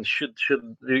again, you can shoot.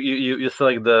 You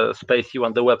select the space you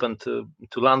want the weapon to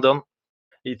land on.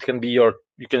 It can be you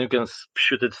can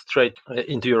shoot it straight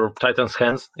into your Titan's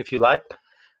hands if you like.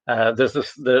 There's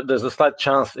a slight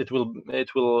chance it will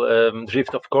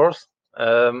drift, of course,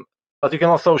 but you can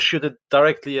also shoot it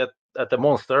directly at the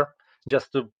monster,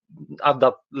 just to add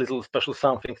that little special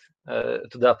something to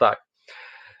the attack.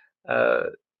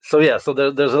 So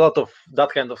there's a lot of that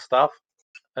kind of stuff.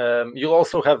 You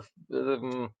also have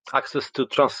access to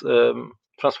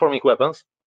transforming weapons,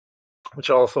 which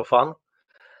are also fun.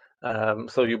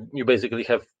 So you basically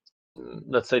have,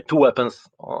 let's say, 2 weapons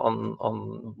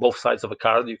on both sides of a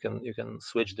card. You can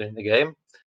switch during the game,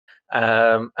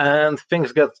 and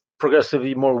things get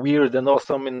progressively more weird and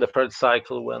awesome in the third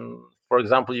cycle, when, for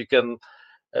example, you can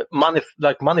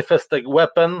manifest a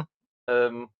weapon,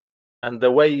 and the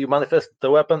way you manifest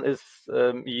the weapon is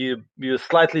you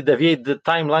slightly deviate the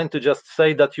timeline to just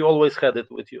say that you always had it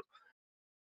with you.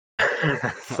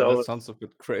 So that sounds a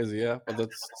bit crazy, yeah, but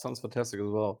that sounds fantastic as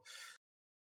well.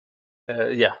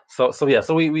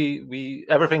 So we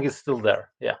everything is still there,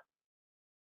 yeah.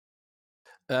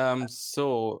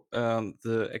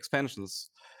 The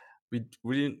expansions,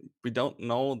 we don't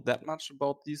know that much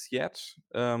about these yet.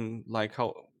 Like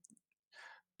how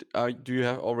do you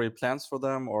have already plans for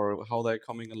them, or how they're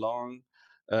coming along?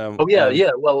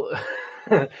 Yeah. Well,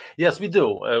 yes, we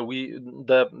do.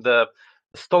 The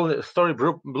story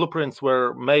blueprints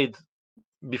were made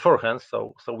beforehand,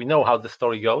 so we know how the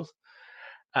story goes.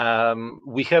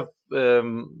 We have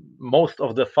most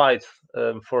of the fights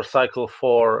for Cycle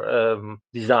 4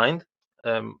 designed,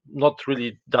 not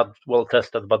really that well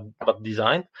tested, but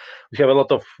designed. We have a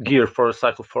lot of gear for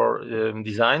Cycle 4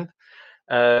 designed.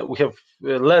 We have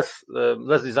less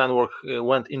design work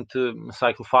went into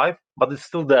Cycle 5, but it's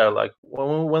still there. Like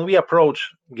when we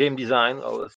approach game design,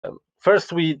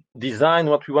 first we design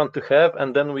what we want to have,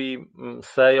 and then we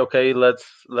say, okay,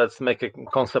 let's make a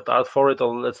concept art for it,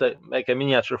 or let's say make a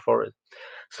miniature for it.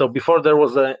 So before there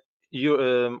was a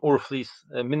Urfleece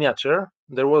miniature,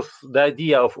 there was the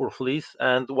idea of Urfleece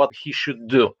and what he should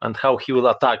do and how he will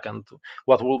attack and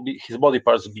what will be his body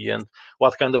parts be and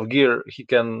what kind of gear he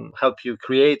can help you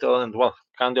create and what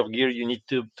kind of gear you need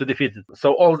to defeat it.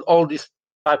 So all these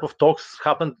type of talks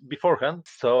happened beforehand.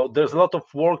 So there's a lot of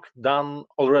work done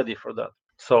already for that.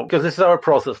 So because this is our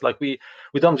process, like we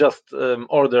don't just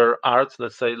order art.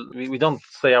 Let's say we don't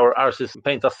say our artist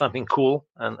paint us something cool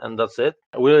and that's it.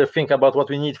 We really think about what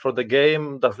we need for the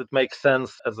game. Does it make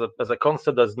sense as a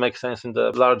concept? Does it make sense in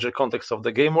the larger context of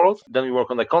the game world? Then we work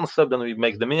on the concept. Then we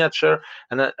make the miniature.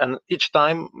 And each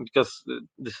time, because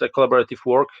this is a collaborative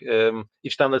work,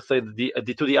 each time, let's say the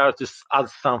 2D artist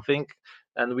adds something,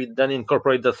 and we then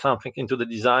incorporate that something into the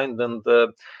design. Then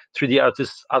the 3D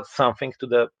artists add something to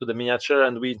the miniature,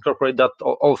 and we incorporate that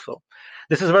also.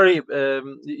 This is very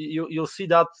you'll see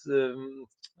that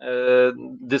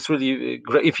this really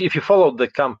great. If you followed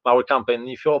our campaign,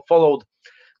 if you followed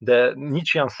the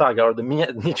Nietzschean saga or the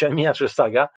Nietzschean miniature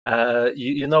saga,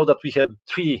 you know that we had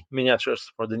 3 miniatures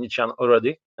for the Nietzschean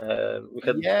already. We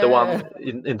had the one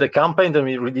in the campaign, then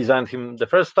we redesigned him the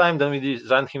first time, then we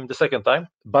designed him the second time.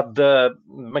 But the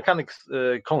mechanics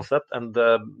concept and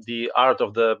the art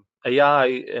of the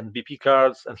AI and BP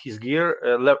cards and his gear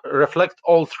reflect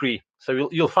all 3. So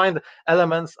you'll find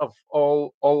elements of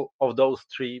all of those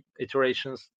 3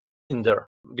 iterations in there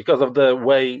because of the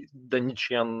way the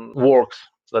Nietzschean works.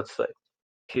 Let's say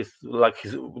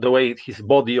the way his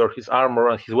body or his armor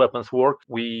and his weapons work.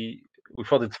 We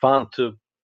thought it's fun to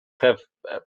have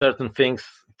certain things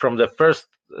from the first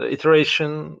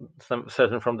iteration,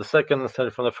 certain from the second, and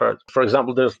certain from the third. For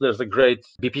example, there's a great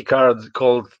BP card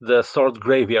called the Sword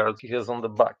Graveyard. He has on the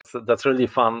back. So that's really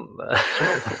fun.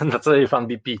 That's a really fun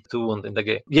BP to wound in the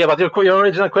game. Yeah, but your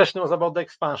original question was about the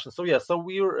expansion. So yeah, so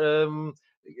we're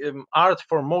art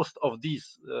for most of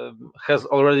these has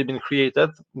already been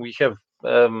created. We have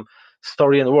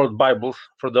story and world bibles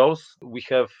for those. We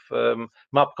have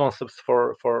map concepts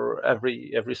for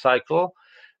every cycle.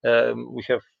 We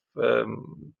have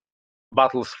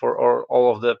battles for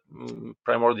all of the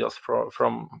primordials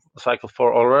from cycle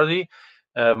 4 already.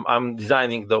 I'm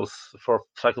designing those for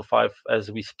cycle 5 as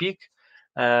we speak.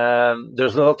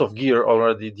 There's a lot of gear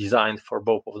already designed for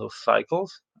both of those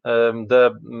cycles.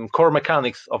 The core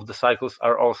mechanics of the cycles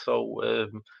are also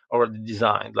already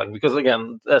designed. Like because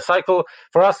again, a cycle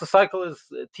for us, the cycle is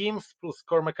teams plus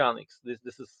core mechanics.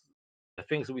 This is the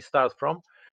things we start from.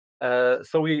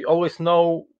 So we always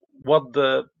know what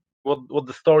the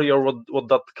story or what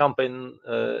that campaign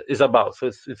is about. So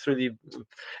it's really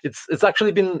it's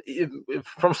actually been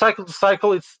from cycle to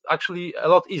cycle. It's actually a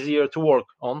lot easier to work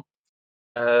on.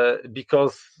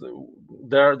 Because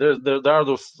there are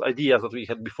those ideas that we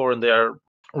had before and they are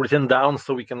written down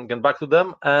so we can get back to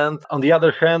them. And on the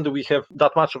other hand, we have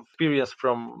that much experience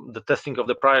from the testing of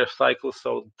the prior cycle,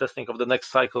 so testing of the next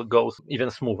cycle goes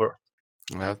even smoother.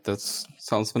 Yeah, that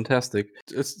sounds fantastic.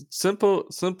 It's simple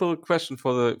question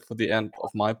for the end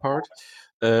of my part.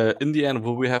 In the end,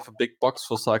 will we have a big box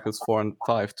for cycles 4 and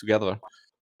 5 together?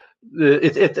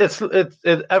 It's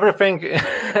everything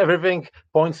everything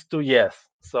points to yes.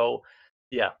 So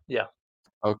yeah.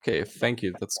 Okay, thank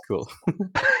you. That's cool.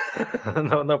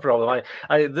 No problem.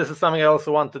 I this is something I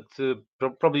also wanted to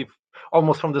probably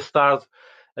almost from the start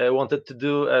wanted to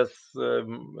do, as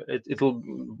it'll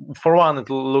for one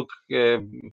it'll look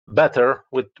better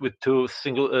with 2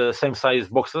 single same size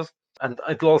boxes, and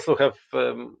it'll also have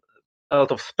a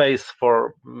lot of space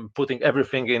for putting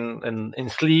everything in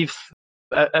sleeves.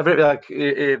 If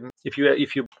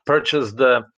you purchase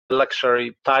the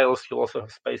luxury tiles, you also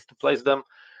have space to place them.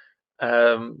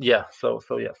 So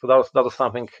that was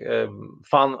something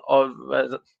fun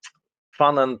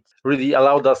and really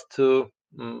allowed us to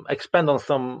expand on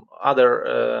some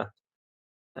other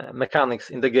mechanics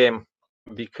in the game,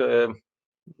 because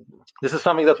this is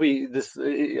something that this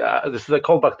is a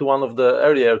callback to one of the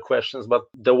earlier questions. But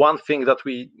the one thing that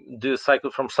we do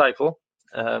cycle from cycle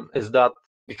is that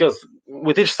because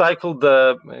with each cycle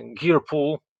the gear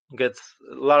pool gets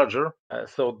larger,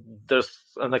 so there's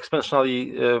an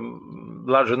exponentially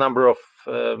larger number of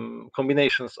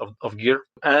combinations of gear,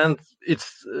 and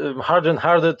it's harder and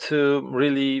harder to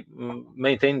really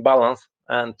maintain balance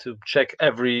and to check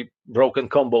every broken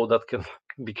combo that can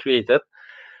be created.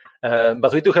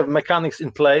 But we do have mechanics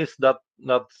in place that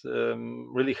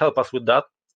really help us with that.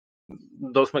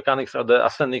 Those mechanics are the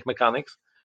ascending mechanics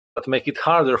that make it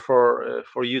harder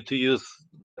for you to use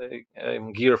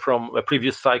gear from a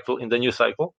previous cycle in the new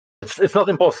cycle. It's not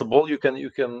impossible. You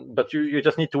can, but you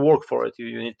just need to work for it.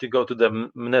 You need to go to the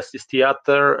Mnestis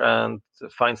Theater and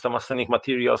find some ascending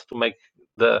materials to make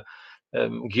the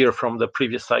gear from the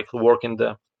previous cycle work in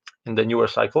the newer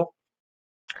cycle.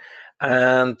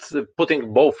 And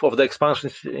putting both of the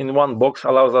expansions in one box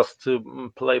allows us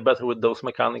to play better with those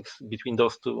mechanics between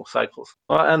those two cycles.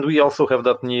 And we also have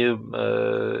that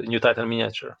new Titan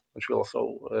miniature, which we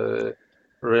also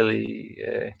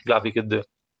really glad we could do.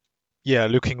 Yeah,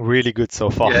 looking really good so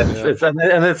far. Yeah,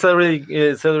 it's a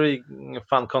really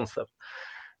fun concept.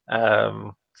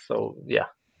 So yeah.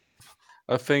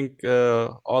 I think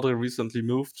Audrey recently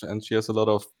moved, and she has a lot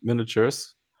of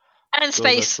miniatures. And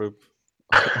space.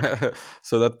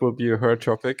 So that will be her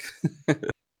topic.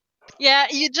 Yeah,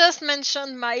 you just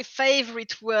mentioned my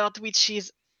favorite word, which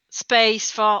is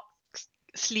space for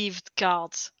sleeved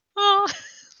cards. Oh.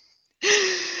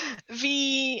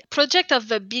 The project of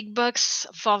the big box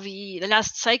for the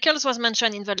last cycles was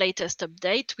mentioned in the latest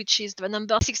update, which is the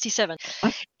number 67.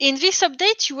 In this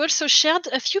update, you also shared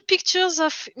a few pictures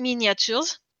of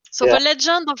miniatures. So the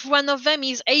legend of one of them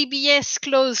is ABS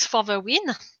close for the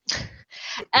win.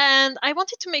 And I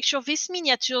wanted to make sure these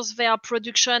miniatures, they are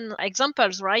production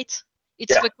examples, right?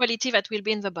 It's the quality that will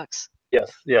be in the box.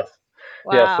 Yes.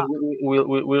 Wow. Yeah, so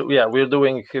we're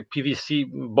doing PVC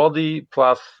body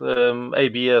plus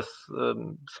ABS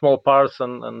small parts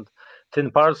and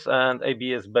thin parts and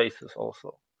ABS bases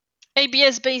also.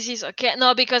 ABS bases, okay.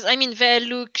 No, because I mean they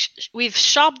look with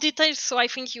sharp details, so I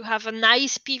think you have a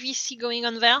nice PVC going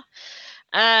on there,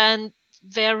 and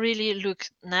they really look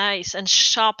nice and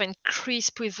sharp and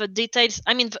crisp with the details.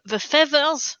 I mean the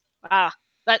feathers. But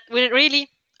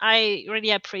I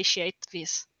really appreciate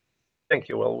this. Thank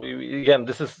you. Well, again,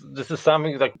 this is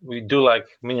something that we do like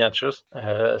miniatures,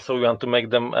 so we want to make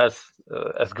them as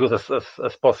good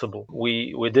as possible.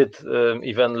 We did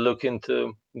even look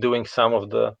into doing some of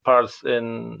the parts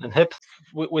in hips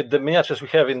with the miniatures we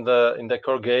have in the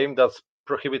core game. That's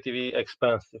prohibitively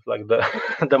expensive. Like the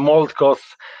the mold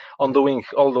costs on doing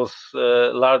all those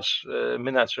large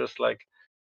miniatures, like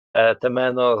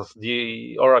Temenos,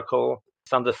 the Oracle,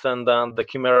 Sun Descendant, the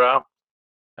Chimera.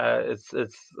 It's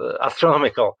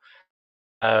astronomical,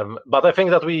 but I think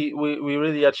that we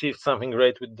really achieved something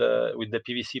great with the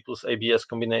PVC plus ABS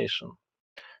combination.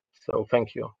 So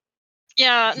thank you.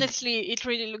 Yeah, honestly, it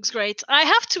really looks great. I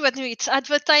have to admit, at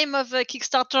the time of the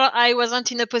Kickstarter, I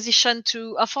wasn't in a position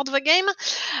to afford the game.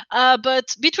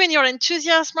 But between your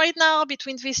enthusiasm right now,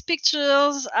 between these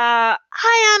pictures,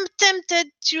 I am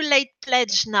tempted to late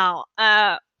pledge now.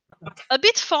 A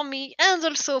bit for me and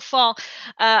also for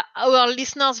our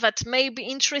listeners that may be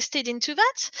interested into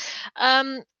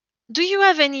that. Do you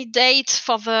have any date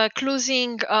for the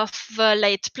closing of the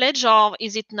late pledge, or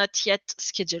is it not yet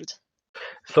scheduled?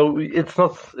 So it's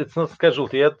not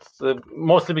scheduled yet,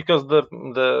 mostly because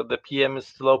the PM is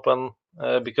still open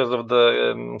because of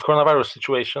the coronavirus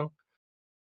situation.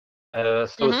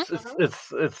 So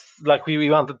it's like we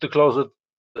wanted to close it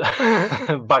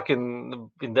back in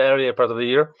the earlier part of the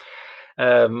year.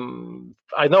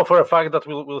 I know for a fact that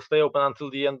we'll stay open until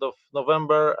the end of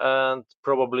November, and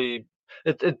probably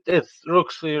it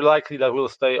looks likely that we'll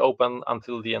stay open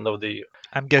until the end of the year.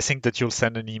 I'm guessing that you'll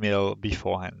send an email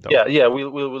beforehand, though. Yeah,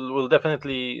 we'll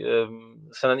definitely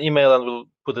send an email and we'll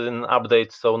put it in an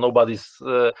update so nobody's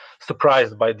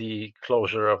surprised by the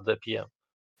closure of the PM.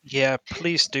 Yeah,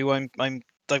 please do.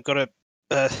 I've got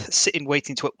a sitting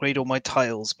waiting to upgrade all my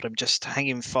tiles, but I'm just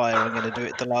hanging fire. I'm going to do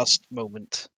it at the last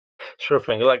moment. Sure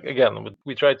thing. Like again,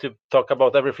 we try to talk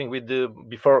about everything we do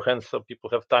beforehand, so people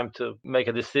have time to make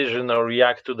a decision or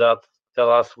react to that.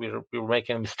 Tell us we're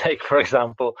making a mistake, for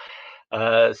example.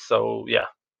 So yeah,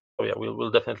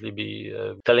 we'll definitely be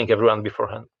telling everyone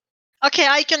beforehand. Okay,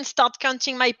 I can start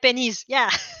counting my pennies.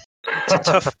 Yeah. It's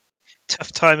a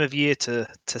tough time of year to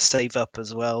save up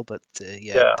as well, but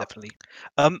yeah, definitely.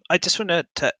 I just want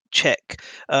to check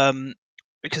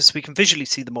because we can visually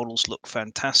see the models look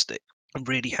fantastic. I'm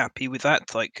really happy with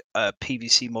that. Like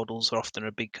PVC models are often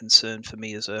a big concern for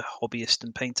me as a hobbyist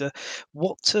and painter.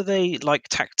 What are they like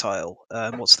tactile?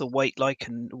 What's the weight like,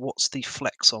 and what's the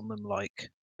flex on them like?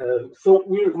 So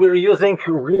we're using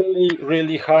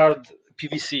really hard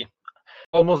PVC,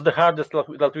 almost the hardest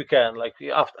that we can. Like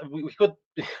we could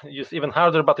use even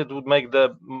harder, but it would make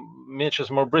the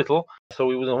miniatures more brittle. So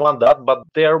we wouldn't want that. But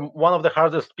they are one of the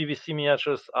hardest PVC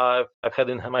miniatures I've had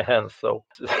in my hands. So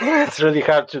it's really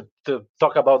hard to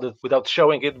talk about it without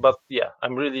showing it. But yeah,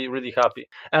 I'm really happy.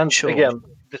 And Sure. again,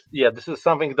 this is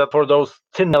something that for those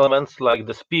thin elements like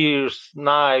the spears,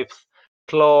 knives,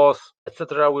 claws,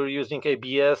 etc., we're using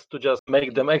ABS to just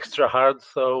make them extra hard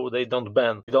so they don't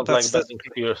bend. We don't like bending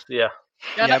spears. Yeah.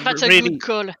 Yeah, that's a good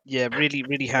call. Yeah,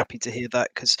 really happy to hear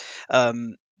that, because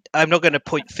I'm not going to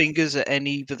point fingers at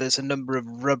any, but there's a number of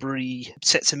rubbery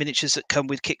sets of miniatures that come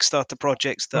with Kickstarter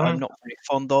projects that I'm not very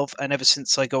fond of. And ever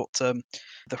since I got the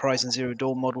Horizon Zero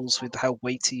Dawn models, with how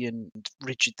weighty and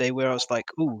rigid they were, I was like,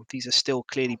 ooh, these are still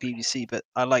clearly PVC, but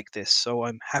I like this. So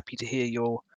I'm happy to hear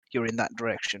you're in that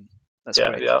direction. That's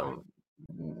great. Yeah.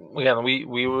 Again,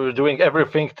 we were doing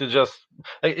everything to just,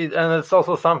 and it's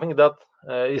also something that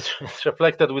is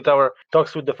reflected with our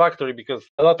talks with the factory, because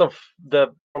a lot of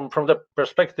from the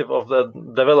perspective of the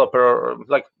developer,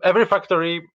 like every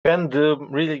factory can do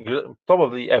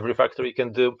probably every factory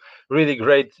can do really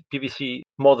great PVC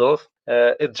models.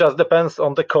 It just depends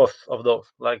on the cost of those.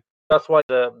 Like that's why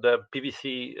the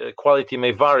PVC quality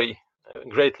may vary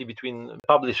greatly between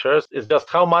publishers. Is just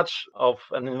how much of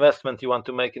an investment you want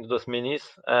to make into those minis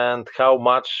and how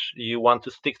much you want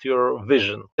to stick to your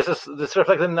vision. This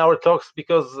reflected in our talks,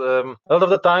 because a lot of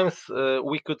the times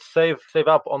we could save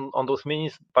up on those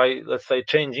minis by, let's say,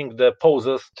 changing the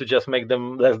poses to just make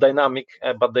them less dynamic,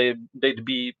 but they'd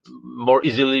be more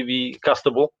easily be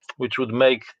castable, which would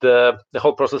make the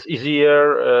whole process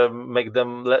easier, make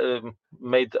them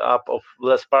made up of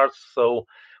less parts. So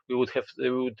we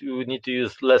would need to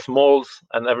use less molds,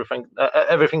 and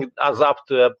everything adds up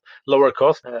to a lower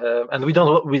cost, and we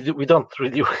don't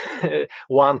really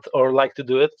want or like to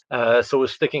do it. So we're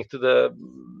sticking to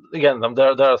again,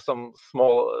 there are some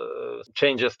small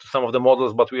changes to some of the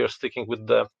models, but we are sticking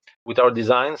with our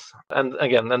designs, and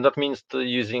that means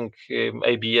using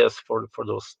ABS for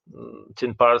those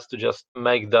thin parts to just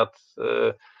make that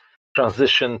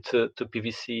transition to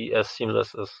PVC as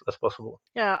seamless as possible.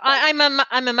 Yeah, I'm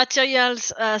a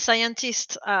materials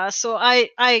scientist, so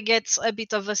I get a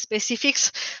bit of the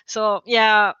specifics. So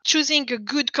yeah, choosing a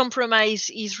good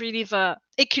compromise is really the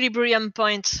equilibrium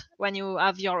point when you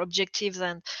have your objectives,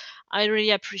 and I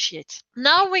really appreciate.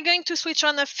 Now we're going to switch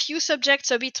on a few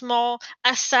subjects a bit more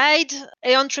aside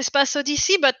Aeon Trespass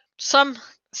Odyssey, but some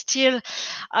still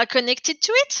are connected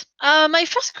to it. My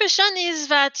first question is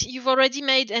that you've already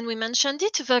made, and we mentioned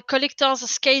it, the collector's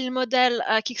scale model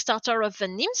Kickstarter of the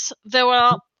nymphs. They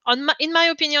were, in my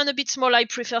opinion, a bit small. I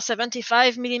prefer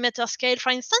 75mm scale,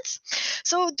 for instance.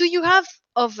 So do you have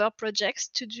other projects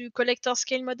to do collector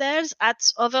scale models at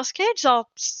other scales, or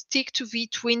stick to the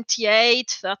 28,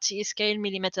 30 scale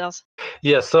millimeters?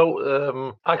 Yeah,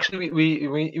 so actually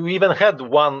we even had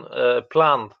one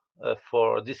planned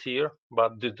for this year,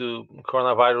 but due to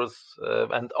coronavirus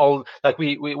and all, like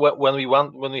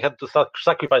when we had to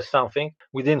sacrifice something,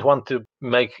 we didn't want to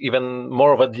make even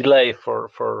more of a delay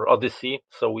for Odyssey,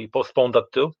 so we postponed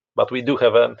that too. But we do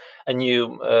have a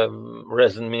new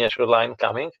resin miniature line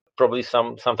coming, probably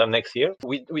sometime next year.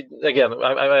 We again,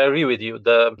 I agree with you.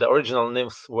 The original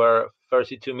nymphs were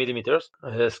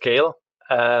 32mm scale,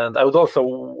 and I would also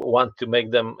want to make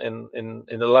them in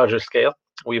a larger scale.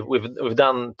 We've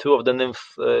done two of the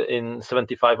nymphs in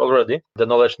 75 already, the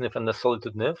Knowledge Nymph and the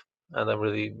Solitude Nymph, and I'm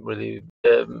really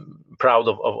proud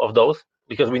of those,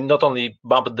 because we not only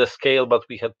bumped the scale, but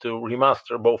we had to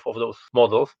remaster both of those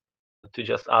models to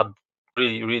just add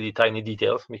really tiny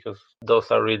details, because those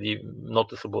are really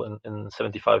noticeable in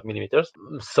 75mm.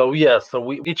 So yeah,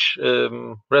 so each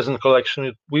resin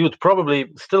collection, we would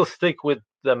probably still stick with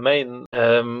the main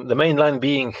line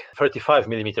being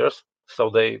 35mm, so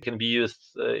they can be used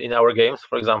in our games,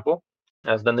 for example,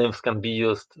 as the nymphs can be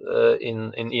used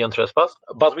in Aeon Trespass.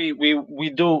 But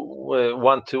we do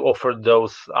want to offer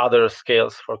those other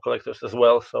scales for collectors as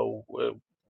well. So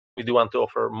we do want to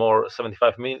offer more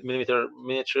 75mm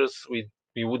miniatures. We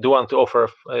do want to offer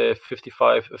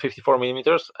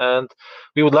 54mm, and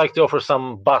we would like to offer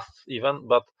some busts even,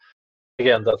 but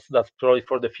again, that's probably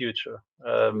for the future.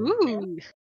 Ooh.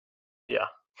 Yeah.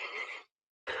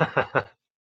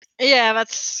 Yeah,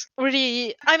 that's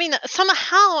really, I mean,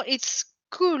 somehow it's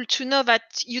cool to know that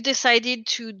you decided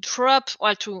to drop,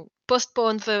 or to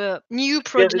postpone the new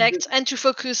project and to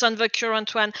focus on the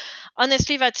current one.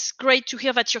 Honestly, that's great to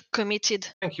hear that you're committed.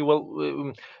 Thank you.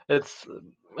 Well, it's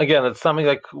something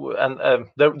like, and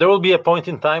there will be a point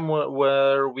in time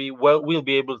where we'll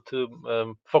be able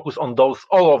to focus on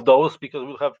all of those, because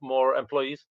we'll have more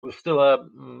employees. We're still a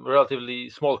relatively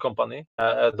small company,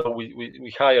 though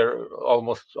we hire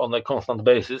almost on a constant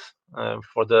basis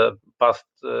for the past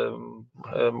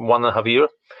 1.5 years.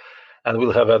 And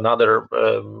we'll have another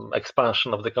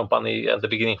expansion of the company at the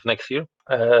beginning of next year.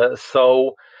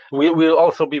 So we will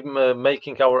also be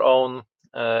making our own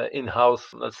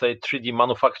in-house, let's say, 3D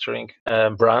manufacturing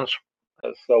branch.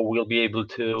 So we'll be able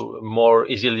to more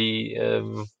easily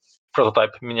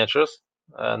prototype miniatures,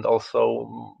 and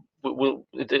also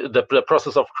the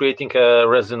process of creating a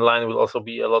resin line will also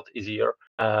be a lot easier.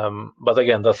 But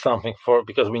again, that's something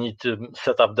because we need to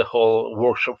set up the whole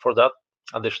workshop for that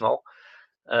additional.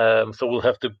 So we'll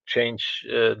have to change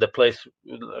the place,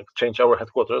 change our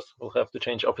headquarters. We'll have to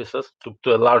change offices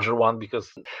to a larger one,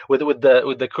 because with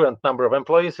the current number of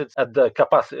employees, it's at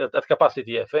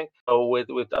capacity, I think. So with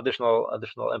additional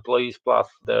employees plus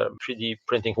the 3D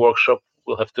printing workshop,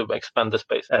 we'll have to expand the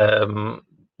space.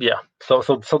 Yeah. So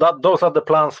that those are the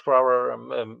plans for our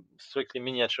strictly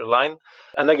miniature line.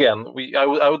 And again,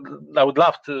 I would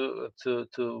love to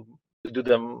do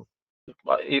them,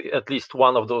 at least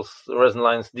one of those resin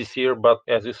lines this year, but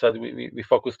as you said, we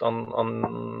focused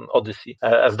on Odyssey,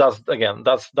 as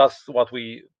that's what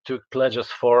we took pledges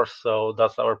for, so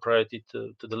that's our priority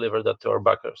to deliver that to our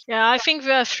backers. Yeah, I think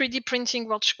the 3D printing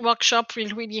workshop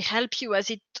will really help you, as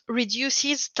it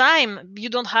reduces time. You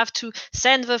don't have to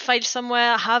send the file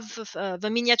somewhere, have the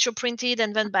miniature printed,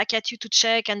 and then back at you to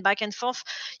check, and back and forth.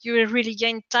 You will really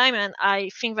gain time, and I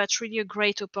think that's really a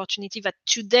great opportunity that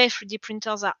today 3D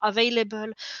printers are available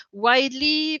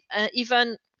widely,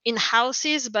 even in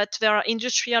houses, but there are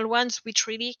industrial ones which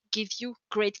really give you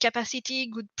great capacity,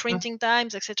 good printing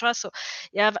times, etc. So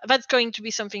yeah, that's going to be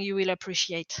something you will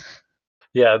appreciate.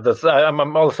 Yeah,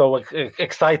 I'm also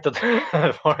excited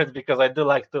for it, because I do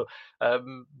like to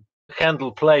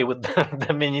play with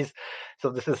the minis. So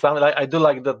this is something I do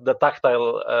like, the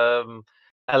tactile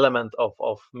element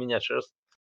of miniatures.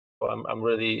 So I'm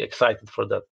really excited for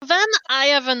that. Then I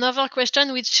have another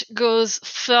question which goes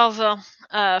further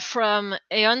from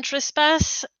Aeon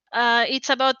Trespass. It's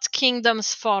about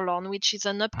Kingdoms Forlorn, which is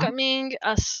an upcoming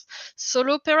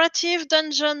solo operative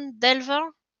dungeon delver.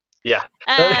 Yeah,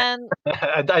 and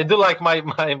I do like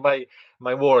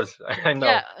my words. I know.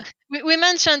 Yeah, we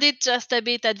mentioned it just a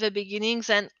bit at the beginnings.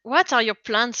 And what are your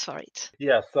plans for it?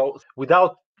 Yeah, so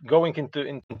without going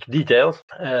into details,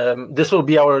 this will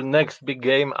be our next big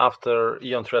game after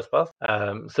Aeon Trespass.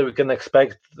 So we can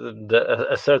expect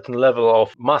a certain level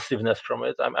of massiveness from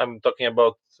it. I'm talking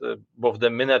about both the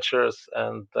miniatures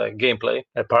and the gameplay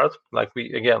part. Like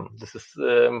this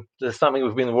is something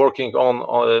we've been working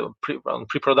on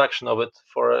pre-production of it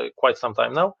for quite some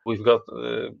time now. We've got.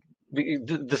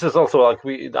 This is also like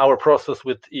our process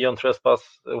with Aeon Trespass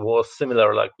was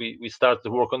similar. Like we started to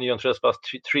work on Aeon Trespass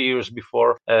 3 years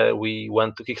before we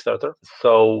went to Kickstarter.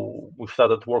 So we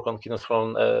started work on Kingdoms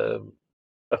Forlorn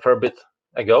a fair bit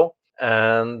ago,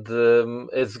 and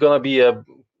it's gonna be a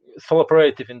solo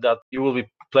operative in that you will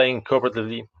be playing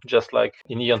cooperatively, just like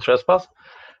in Aeon Trespass,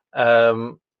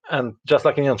 and just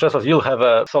like in Aeon Trespass, you'll have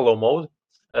a solo mode,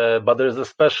 but there's a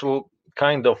special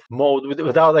kind of mode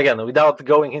without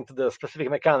going into the specific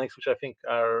mechanics, which I think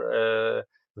are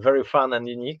very fun and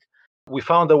unique. We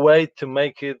found a way to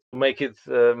make it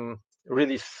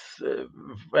really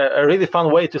a really fun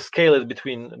way to scale it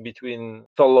between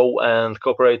solo and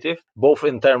cooperative, both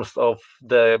in terms of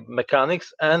the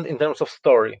mechanics and in terms of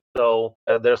story. So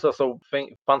there's also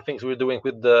fun things we're doing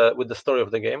with the story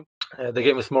of the game. The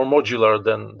game is more modular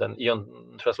than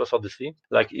Aeon Trespass Odyssey.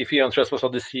 Like if Aeon Trespass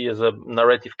Odyssey is a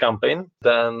narrative campaign,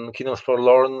 then Kingdoms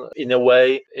Forlorn, in a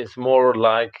way, is more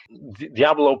like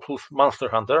Diablo plus Monster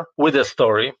Hunter with a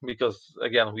story, because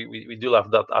again, we do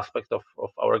love that aspect of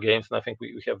our games, and I think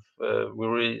we're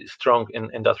really strong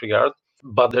in that regard.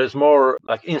 But there's more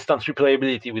like instant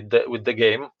replayability with the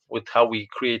game, with how we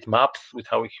create maps, with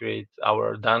how we create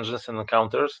our dungeons and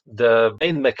encounters. The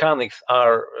main mechanics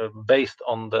are based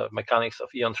on the mechanics of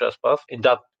Aeon Trespass, in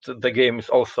that the game is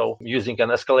also using an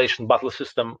escalation battle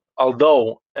system,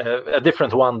 although a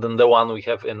different one than the one we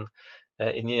have in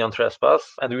Aeon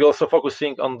Trespass. And we're also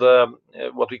focusing on the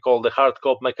what we call the hard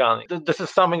coop mechanic. This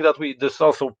is something that this is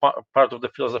also part of the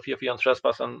philosophy of Aeon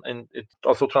Trespass, and it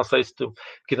also translates to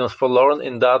Kingdoms Forlorn,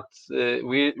 in that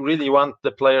we really want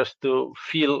the players to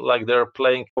feel like they're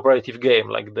playing cooperative game,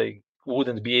 like they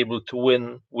wouldn't be able to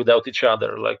win without each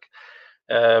other. Like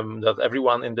that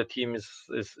everyone in the team is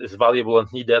valuable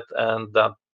and needed, and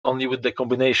that only with the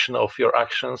combination of your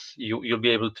actions you'll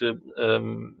be able to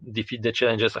defeat the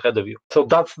challenges ahead of you. So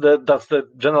that's the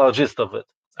general gist of it.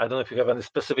 I don't know if you have any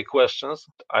specific questions.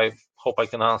 I hope I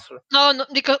can answer. No,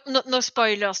 because no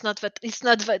spoilers. It's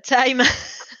not that time.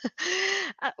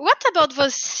 What about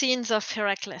those scenes of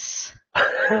Heracles?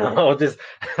 Oh, this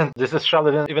is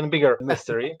shrouded in even bigger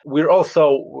mystery. We're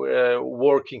also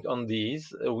working on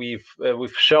these. We've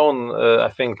shown I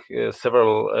think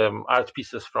several art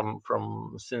pieces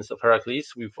from Sins of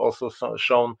Heracles. We've also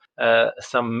shown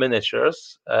some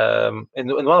miniatures. In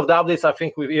one of the updates, I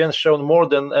think we've even shown more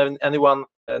than anyone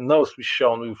knows. We've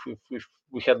shown.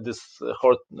 We had this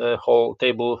whole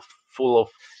table full of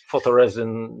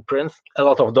photoresin prints. A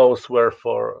lot of those were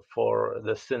for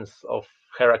the Sins of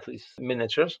Heracles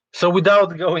miniatures. So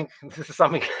without going, this is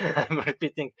something I'm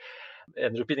repeating.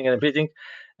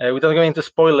 Without going into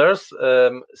spoilers,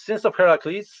 Sins of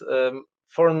Heracles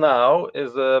for now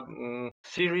is a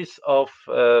series of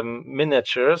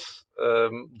miniatures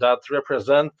that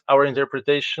represent our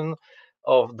interpretation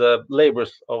of the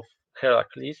labors of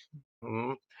Heracles,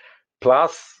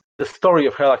 plus the story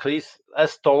of Heracles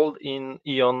as told in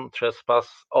Aeon Trespass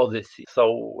Odyssey.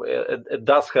 So it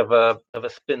does have a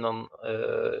spin on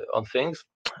things.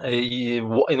 In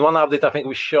one update, I think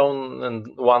we've shown in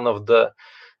one of the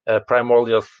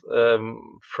primordials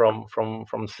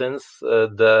from Sins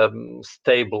the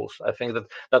stables. I think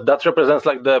that represents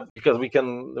like because we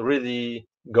can really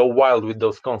go wild with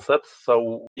those concepts.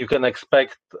 So you can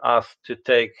expect us to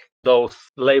take those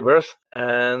labors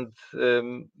and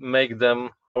make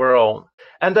them our own.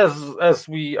 And as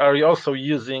we are also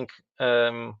using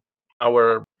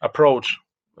our approach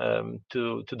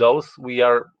to those, we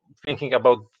are thinking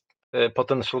about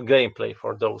potential gameplay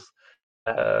for those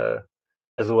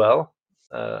as well.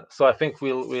 So I think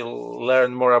we'll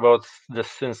learn more about the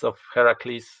Sins of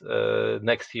Heracles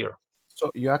next year. So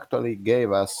you actually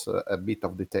gave us a bit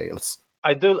of details.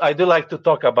 I do like to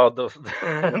talk about those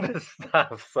this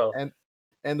stuff. So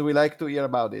and we like to hear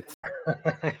about it.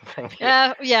 Thank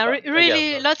you.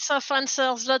 Really, lots of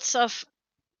answers, lots of,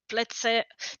 let's say,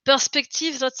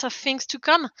 perspectives, lots of things to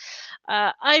come.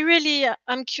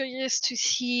 I'm curious to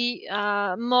see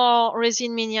more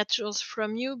resin miniatures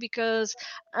from you, because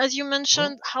as you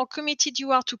mentioned how committed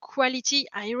you are to quality,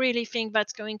 I really think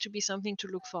that's going to be something to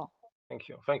look for. Thank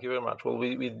you very much. Well,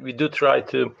 we do try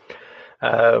to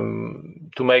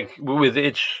make with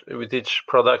each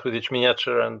product, with each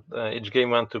miniature and each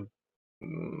game one to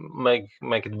make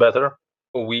it better.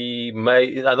 We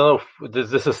may, I don't know if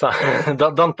this is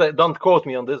don't quote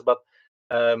me on this, but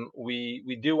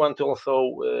we do want to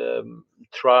also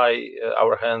try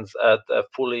our hands at a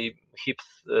fully HIPS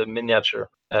miniature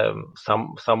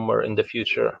somewhere in the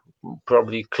future,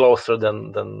 probably closer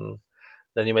than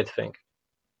you might think.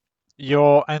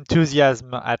 Your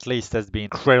enthusiasm, at least, has been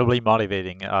incredibly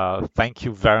motivating. Thank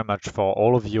you very much for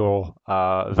all of your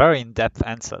very in-depth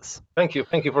answers. Thank you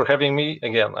for having me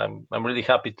again. I'm really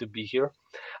happy to be here.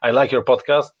 I like your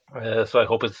podcast, so I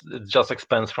hope it just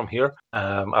expands from here.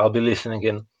 I'll be listening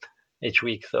in each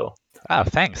week. So.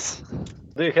 Thanks.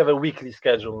 Do you have a weekly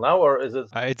schedule now, or is it?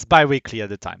 It's bi-weekly at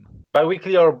the time.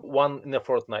 Bi-weekly or one in a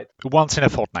fortnight? Once in a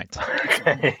fortnight.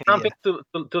 Okay. Something to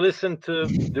listen to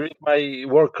during my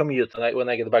work commute when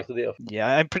I get back to the office.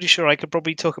 Yeah, I'm pretty sure I could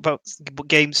probably talk about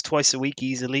games twice a week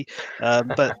easily,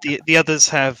 but the others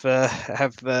have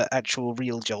actual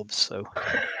real jobs. So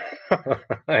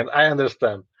I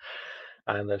understand.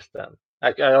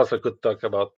 I also could talk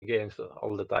about games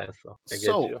all the time.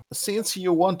 So since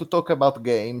you want to talk about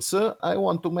games, I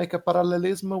want to make a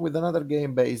parallelism with another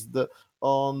game based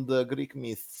on the Greek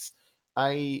myths.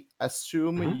 I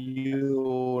assume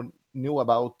you knew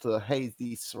about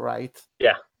Hades, right?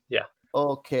 Yeah.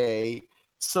 Okay.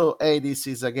 So Hades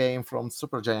is a game from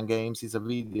Supergiant Games. It's a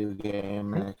video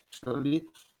game, actually.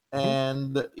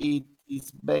 And it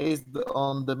is based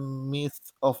on the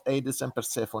myth of Hades and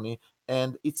Persephone.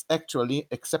 And it's actually,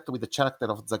 except with the character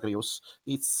of Zagreus,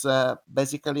 it's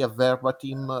basically a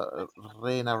verbatim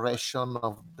re-narration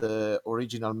of the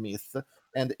original myth.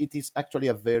 And it is actually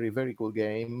a very, very good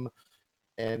game.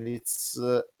 And it's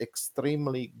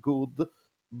extremely good,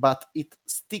 but it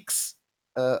sticks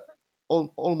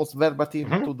almost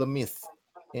verbatim to the myth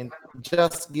and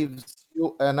just gives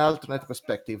you an alternate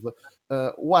perspective.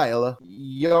 While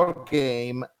your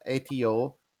game,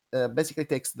 ATO, basically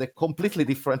takes the completely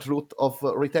different route of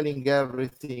retelling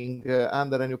everything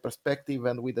under a new perspective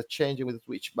and with a change with a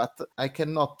twitch. But I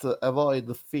cannot avoid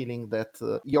the feeling that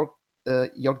your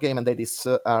your game and Hades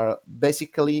are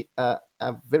basically a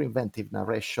very inventive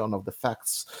narration of the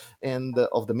facts and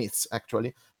of the myths,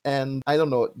 actually. And I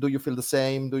don't know, do you feel the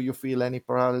same? Do you feel any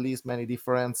parallelism, any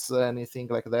difference, anything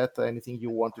like that? Anything you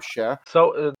want to share?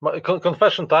 So,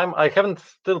 confession time. I haven't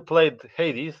still played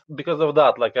Hades because of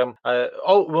that. Like,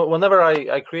 whenever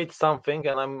I create something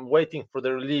and I'm waiting for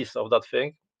the release of that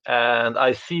thing, and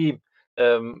I see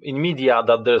in media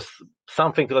that there's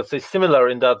something, let's say, similar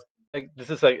in that. Like, this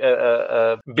is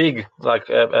a big, like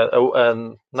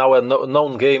now a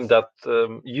known game that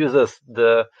uses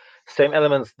the same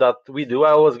elements that we do.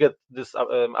 I always get this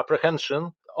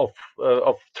apprehension of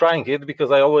trying it,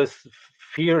 because I always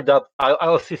fear that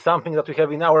I'll see something that we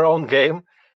have in our own game,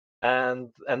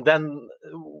 and then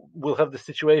we'll have the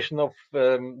situation of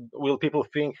will people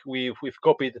think we've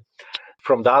copied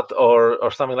from that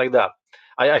or something like that.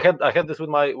 I had this with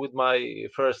my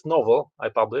first novel I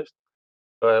published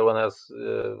when I was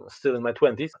still in my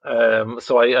 20s.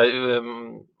 So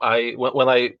when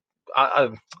I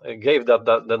gave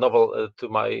the novel to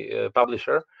my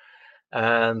publisher,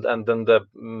 and then the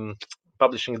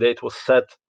publishing date was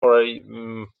set for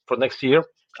next year,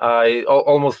 I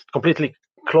almost completely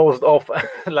closed off.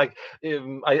 Like,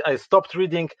 I stopped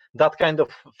reading that kind of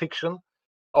fiction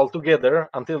altogether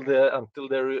until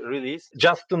the release,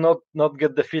 just to not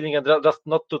get the feeling, and just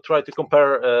not to try to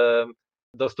compare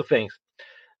those two things.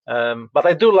 But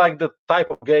I do like the type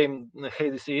of game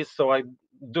Hades is, so I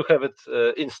do have it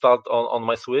installed on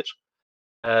my Switch.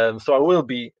 So I will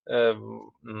be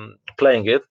playing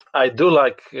it. I do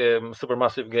like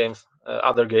supermassive games,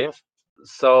 other games.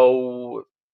 So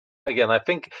again, I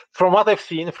think from what I've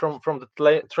seen from the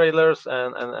trailers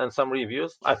and some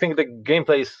reviews, I think the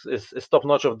gameplay is top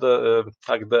notch. Of the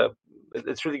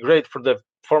it's really great for the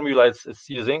formula it's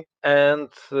using, and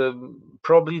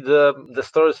probably the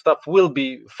story stuff will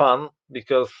be fun,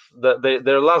 because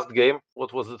their last game,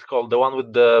 what was it called, the one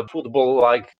with the football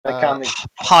like mechanics?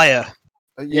 Higher.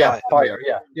 Fire.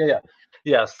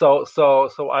 Yeah. So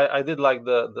I did like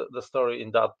the story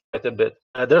in that quite a bit.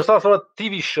 There's also a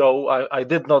TV show I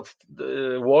did not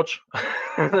watch.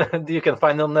 You can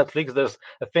find on Netflix. There's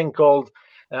a thing called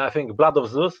I think Blood of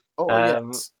Zeus.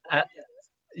 Yes.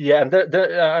 Yeah, and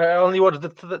I only watched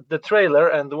the trailer,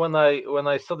 and when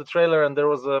I saw the trailer, and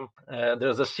there's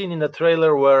a scene in the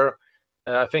trailer where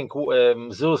I think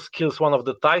Zeus kills one of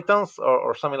the Titans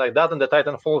or something like that, and the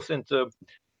Titan falls into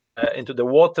the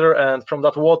water, and from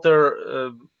that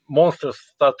water monsters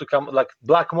start to come, like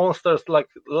black monsters, like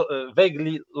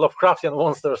vaguely Lovecraftian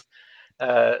monsters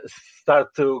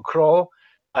start to crawl.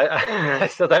 I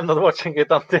said I'm not watching it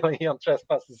until Aeon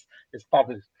Trespass is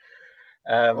published.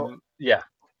 Yeah.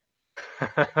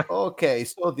 Okay,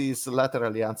 so this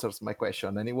laterally answers my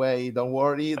question. Anyway, don't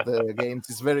worry, the game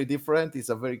is very different. It's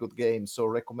a very good game, so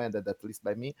recommended at least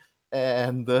by me.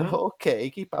 And okay,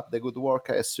 keep up the good work,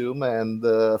 I assume, and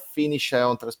finish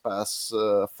Aeon Trespass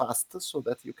fast so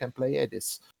that you can play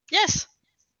Hades. Yes.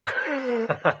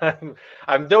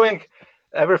 I'm doing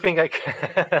everything I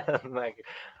can. Like,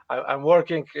 I'm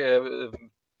working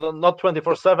not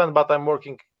 24/7, but I'm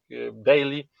working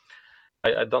daily.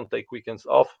 I don't take weekends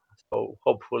off, so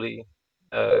hopefully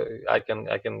I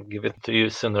can give it to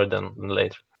you sooner than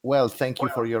later. Well, thank you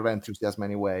for your enthusiasm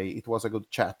anyway. It was a good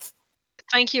chat.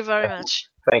 Thank you very much.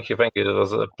 Thank you. It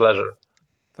was a pleasure.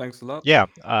 Thanks a lot. Yeah,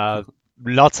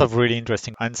 lots of really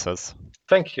interesting answers.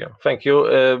 Thank you.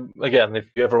 Again, if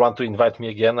you ever want to invite me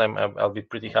again, I'll be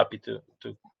pretty happy to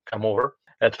come over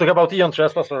to talk about Aeon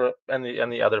Trespass or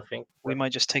any other thing. We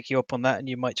might just take you up on that, and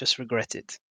you might just regret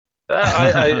it.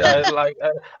 I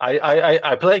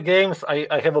play games.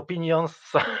 I have opinions,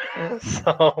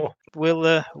 so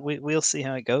we'll see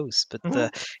how it goes. But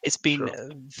it's been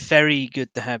very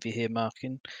good to have you here,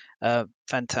 Martin.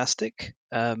 Fantastic.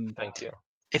 Thank you.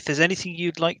 If there's anything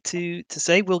you'd like to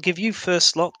say, we'll give you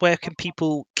first slot. Where can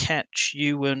people catch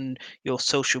you and your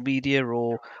social media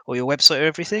or your website or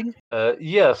everything?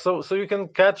 Yeah, so you can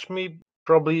catch me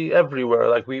probably everywhere.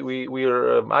 Like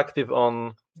we're active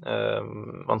on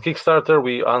Kickstarter.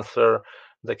 We answer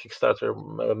the Kickstarter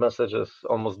messages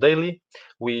almost daily.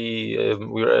 We're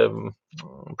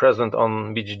present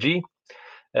on BGG.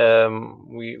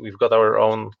 We've got our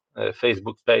own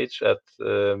Facebook page at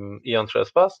Aeon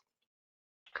Trespass.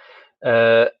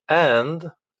 And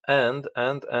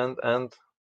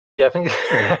yeah, I think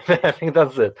I think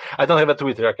that's it. I don't have a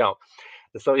Twitter account,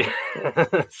 so yeah,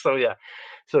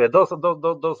 Those are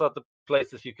the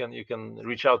places you can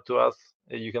reach out to us.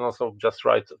 You can also just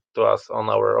write to us on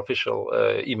our official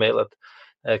email at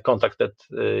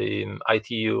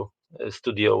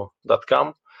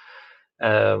contact@itustudio.com,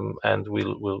 and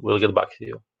we'll get back to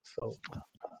you. So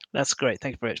That's great.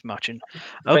 Thank you very much, Martin.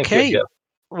 Thank you, Okay, again.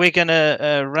 we're going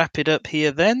to wrap it up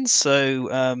here then. So,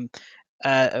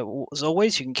 as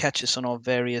always, you can catch us on our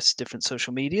various different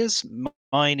social medias.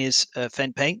 Mine is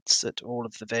Fen Paints at all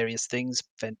of the various things.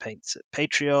 Fen Paints at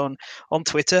Patreon, on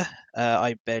Twitter.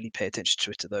 I barely pay attention to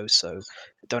Twitter though, so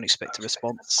don't expect a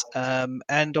response.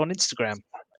 And on Instagram.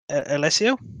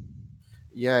 Alessio?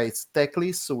 Yeah, it's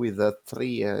Techless with a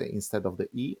 3 instead of the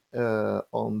E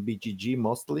on BGG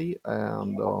mostly,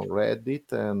 and on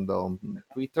Reddit, and on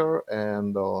Twitter,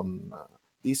 and on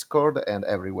Discord, and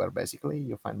everywhere basically.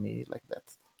 You find me like that.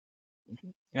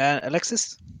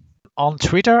 Alexis? On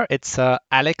Twitter, it's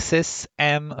Alexis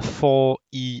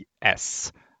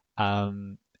M4ES.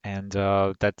 And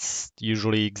that's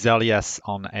usually Xelias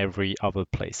on every other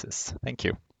places. Thank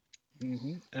you.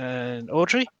 And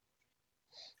Audrey?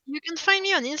 You can find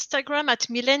me on Instagram at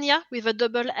Millenia with a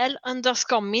double L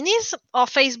 _ minis, or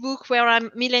Facebook where I'm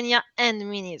Millenia and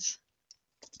Minis.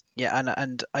 Yeah,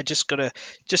 and I just to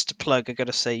plug, I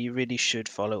gotta say you really should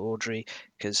follow Audrey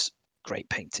because great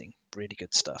painting, really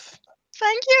good stuff.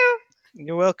 Thank you.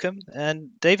 You're welcome. And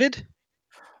David?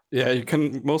 Yeah, you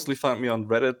can mostly find me on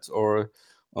Reddit or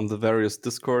on the various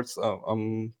Discords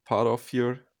I'm part of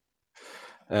here.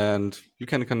 And you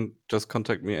can just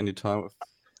contact me anytime if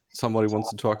somebody wants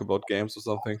to talk about games or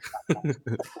something.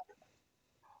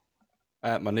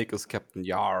 And my nick is Captain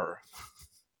Yar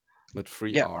with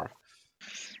 3 Yeah. R.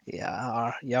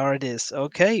 Yeah, it is.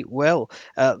 Okay, well,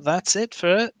 that's it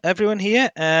for everyone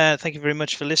here. Thank you very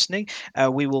much for listening.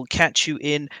 We will catch you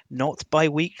in not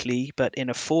bi-weekly, but in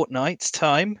a fortnight's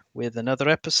time with another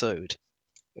episode.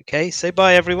 Okay, say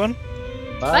bye, everyone.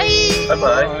 Bye.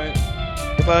 Bye-bye.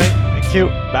 Goodbye. Thank you.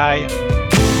 Bye.